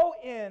don't go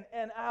in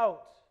and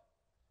out.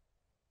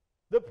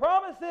 The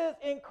promises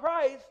in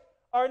Christ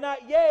are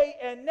not yea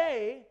and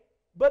nay,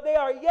 but they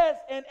are yes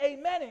and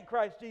amen in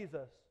Christ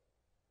Jesus.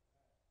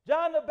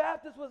 John the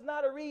Baptist was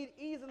not a reed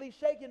easily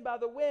shaken by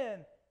the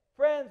wind.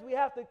 Friends, we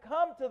have to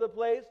come to the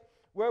place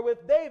where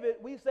with David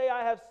we say,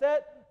 I have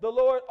set the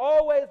Lord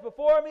always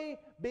before me,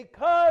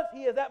 because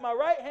he is at my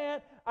right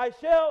hand, I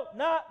shall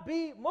not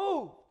be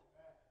moved.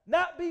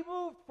 Not be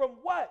moved from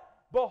what?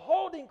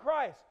 Beholding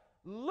Christ,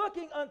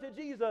 looking unto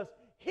Jesus.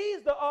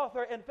 He's the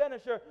author and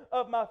finisher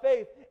of my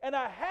faith. And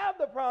I have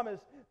the promise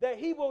that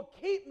he will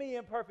keep me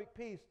in perfect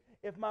peace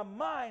if my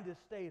mind is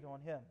stayed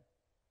on him.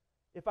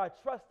 If I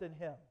trust in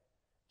him.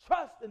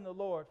 Trust in the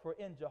Lord, for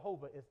in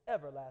Jehovah is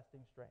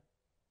everlasting strength.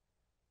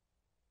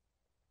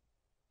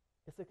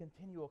 It's a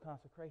continual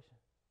consecration.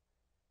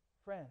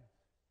 Friends,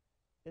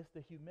 it's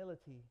the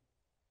humility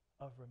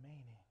of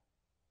remaining.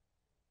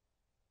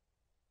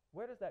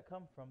 Where does that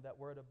come from, that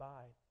word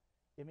abide?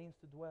 It means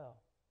to dwell.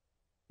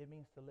 It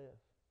means to live.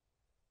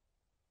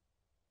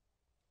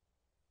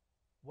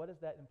 What does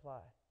that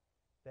imply?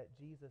 That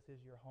Jesus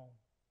is your home.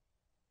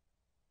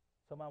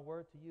 So my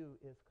word to you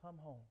is come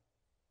home.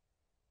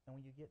 And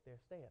when you get there,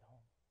 stay at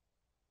home.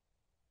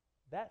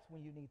 That's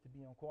when you need to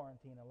be on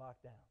quarantine and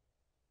lockdown.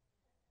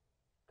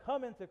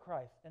 Come into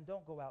Christ and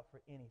don't go out for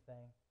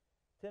anything.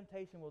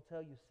 Temptation will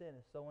tell you sin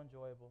is so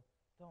enjoyable.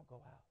 Don't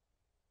go out.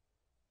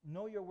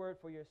 Know your word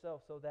for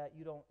yourself so that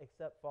you don't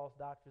accept false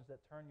doctrines that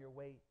turn your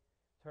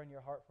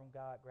heart from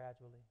God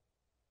gradually.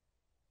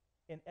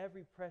 In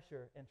every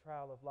pressure and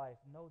trial of life,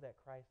 know that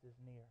Christ is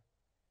near.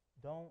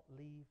 Don't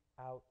leave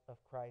out of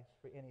Christ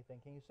for anything.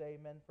 Can you say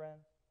amen,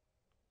 friends?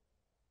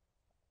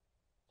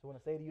 So I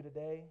want to say to you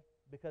today,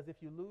 because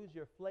if you lose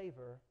your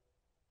flavor,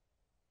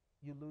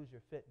 you lose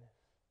your fitness.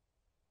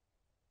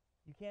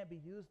 You can't be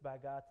used by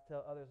God to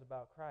tell others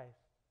about Christ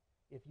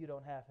if you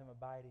don't have him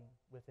abiding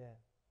within.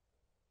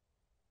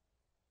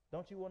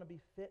 Don't you want to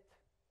be fit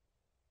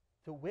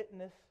to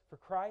witness for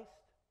Christ?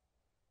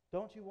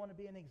 Don't you want to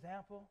be an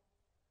example?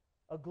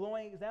 A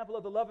glowing example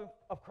of the love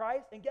of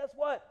Christ? And guess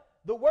what?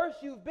 The worse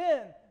you've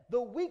been,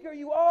 the weaker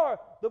you are,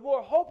 the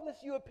more hopeless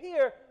you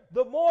appear,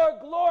 the more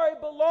glory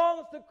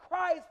belongs to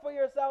Christ for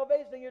your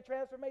salvation and your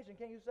transformation.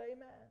 Can you say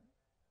amen?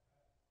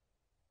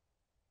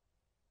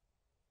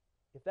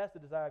 If that's the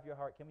desire of your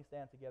heart, can we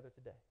stand together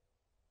today?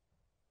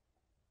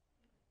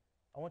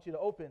 I want you to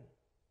open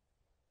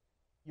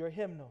your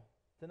hymnal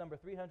to number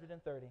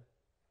 330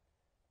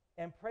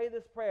 and pray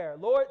this prayer.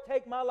 Lord,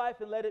 take my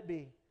life and let it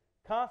be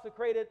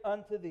consecrated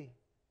unto thee.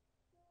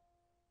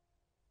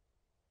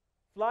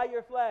 Fly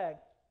your flag,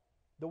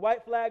 the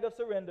white flag of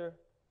surrender.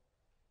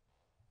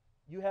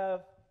 You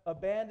have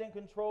abandoned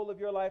control of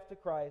your life to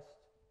Christ,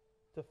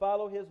 to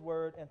follow his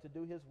word and to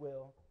do his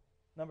will.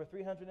 Number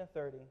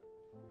 330,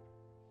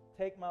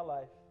 take my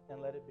life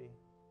and let it be.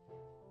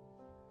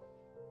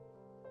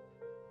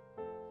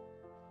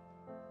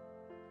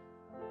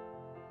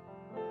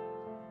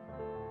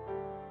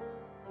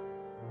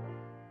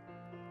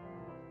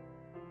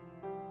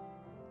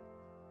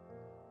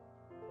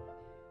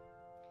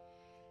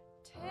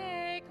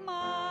 Take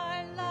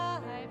my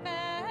life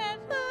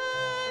and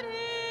let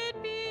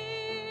it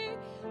be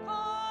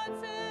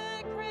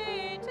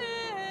consecrated,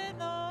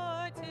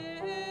 Lord,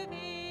 to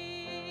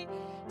thee.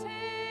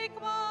 Take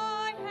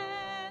my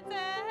hands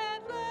and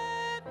let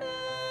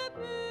them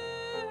move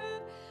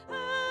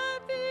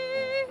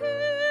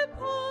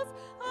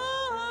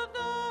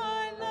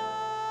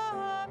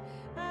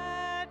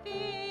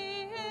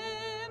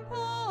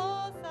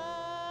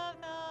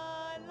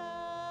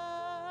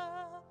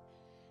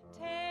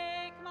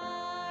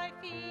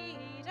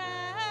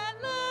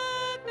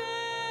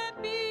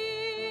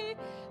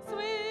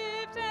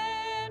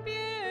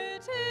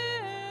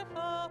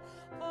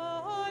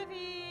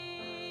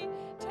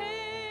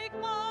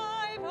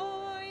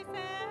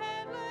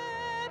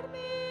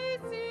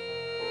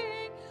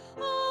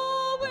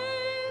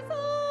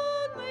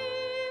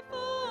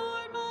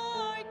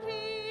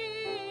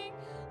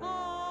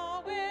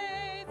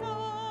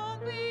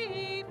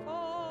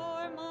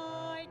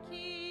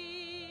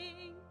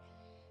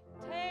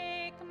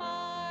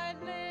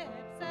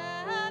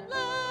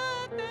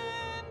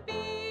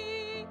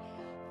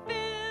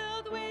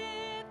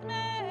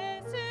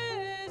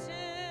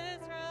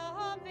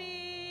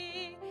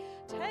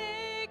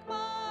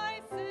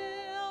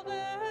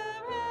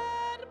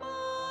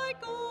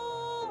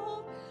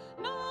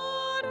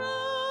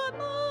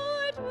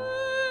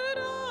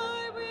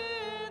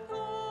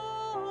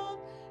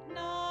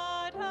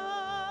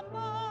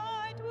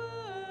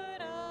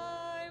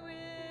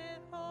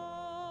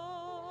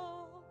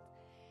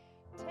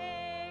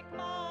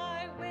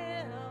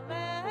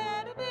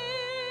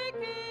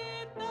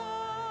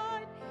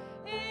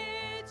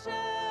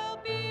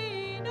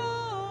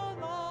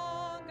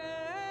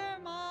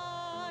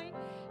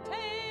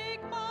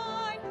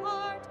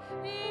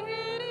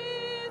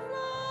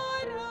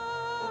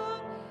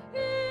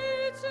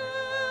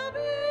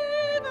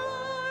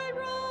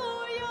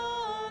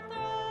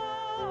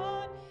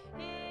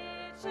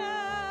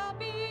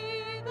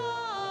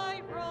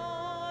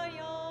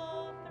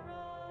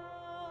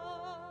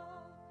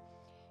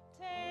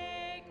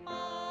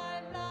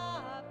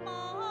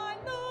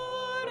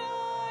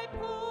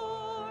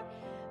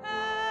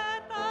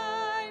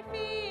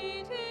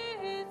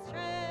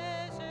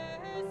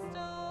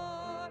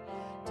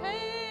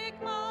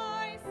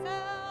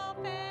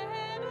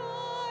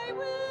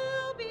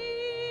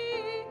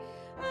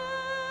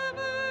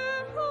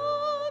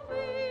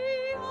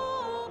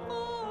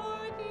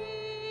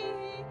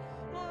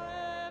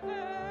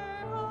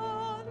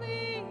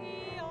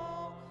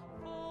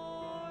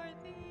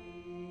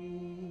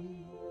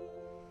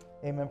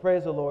Amen.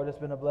 Praise the Lord. It's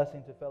been a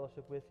blessing to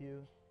fellowship with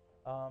you.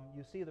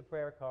 You see the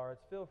prayer cards.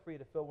 Feel free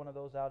to fill one of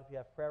those out if you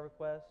have prayer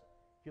requests.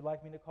 If you'd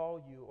like me to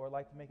call you or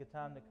like to make a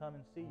time to come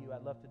and see you,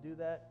 I'd love to do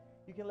that.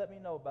 You can let me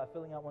know by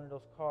filling out one of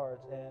those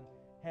cards and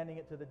handing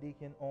it to the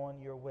deacon on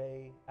your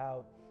way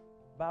out.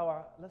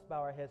 Let's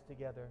bow our heads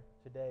together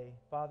today.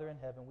 Father in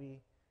heaven, we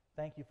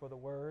thank you for the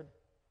word.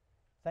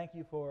 Thank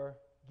you for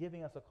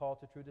giving us a call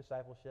to true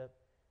discipleship,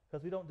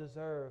 because we don't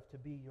deserve to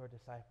be your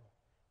disciple.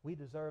 We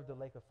deserve the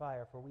lake of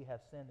fire, for we have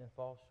sinned and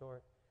fall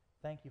short.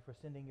 Thank you for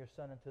sending your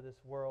Son into this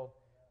world,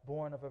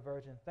 born of a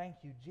virgin. Thank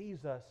you,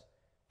 Jesus,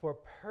 for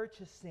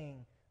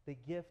purchasing the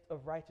gift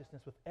of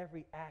righteousness with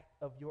every act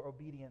of your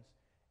obedience,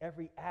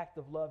 every act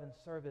of love and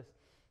service,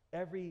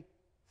 every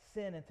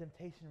sin and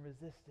temptation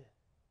resisted.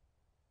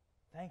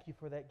 Thank you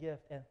for that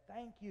gift, and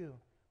thank you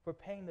for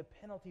paying the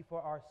penalty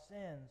for our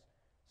sins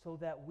so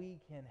that we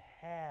can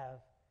have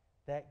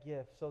that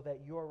gift, so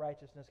that your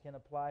righteousness can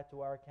apply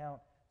to our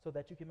account, so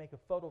that you can make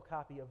a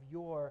photocopy of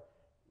your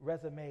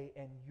resume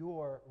and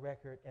your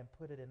record and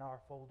put it in our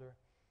folder.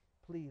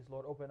 Please,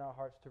 Lord, open our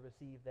hearts to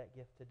receive that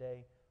gift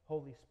today.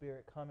 Holy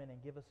Spirit, come in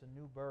and give us a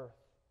new birth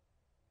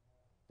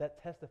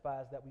that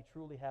testifies that we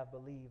truly have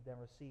believed and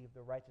received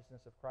the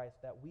righteousness of Christ,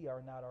 that we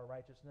are not our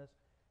righteousness,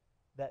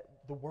 that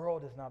the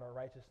world is not our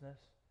righteousness,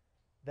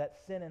 that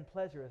sin and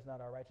pleasure is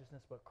not our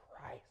righteousness, but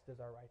Christ is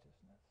our righteousness.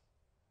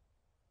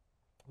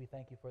 We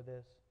thank you for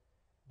this.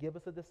 Give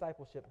us a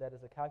discipleship that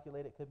is a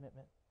calculated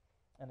commitment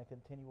and a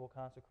continual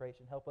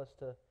consecration. Help us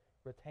to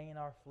retain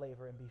our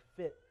flavor and be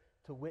fit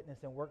to witness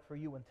and work for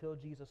you until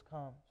Jesus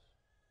comes.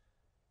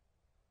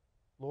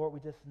 Lord, we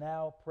just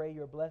now pray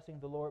your blessing.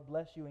 The Lord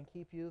bless you and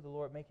keep you. The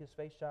Lord make his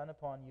face shine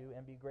upon you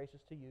and be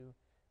gracious to you.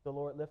 The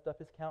Lord lift up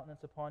his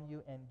countenance upon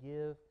you and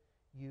give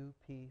you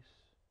peace.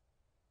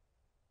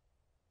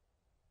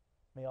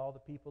 May all the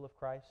people of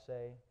Christ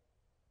say,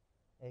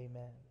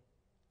 amen.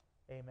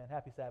 Amen.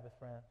 Happy Sabbath,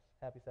 friends.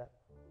 Happy Sabbath.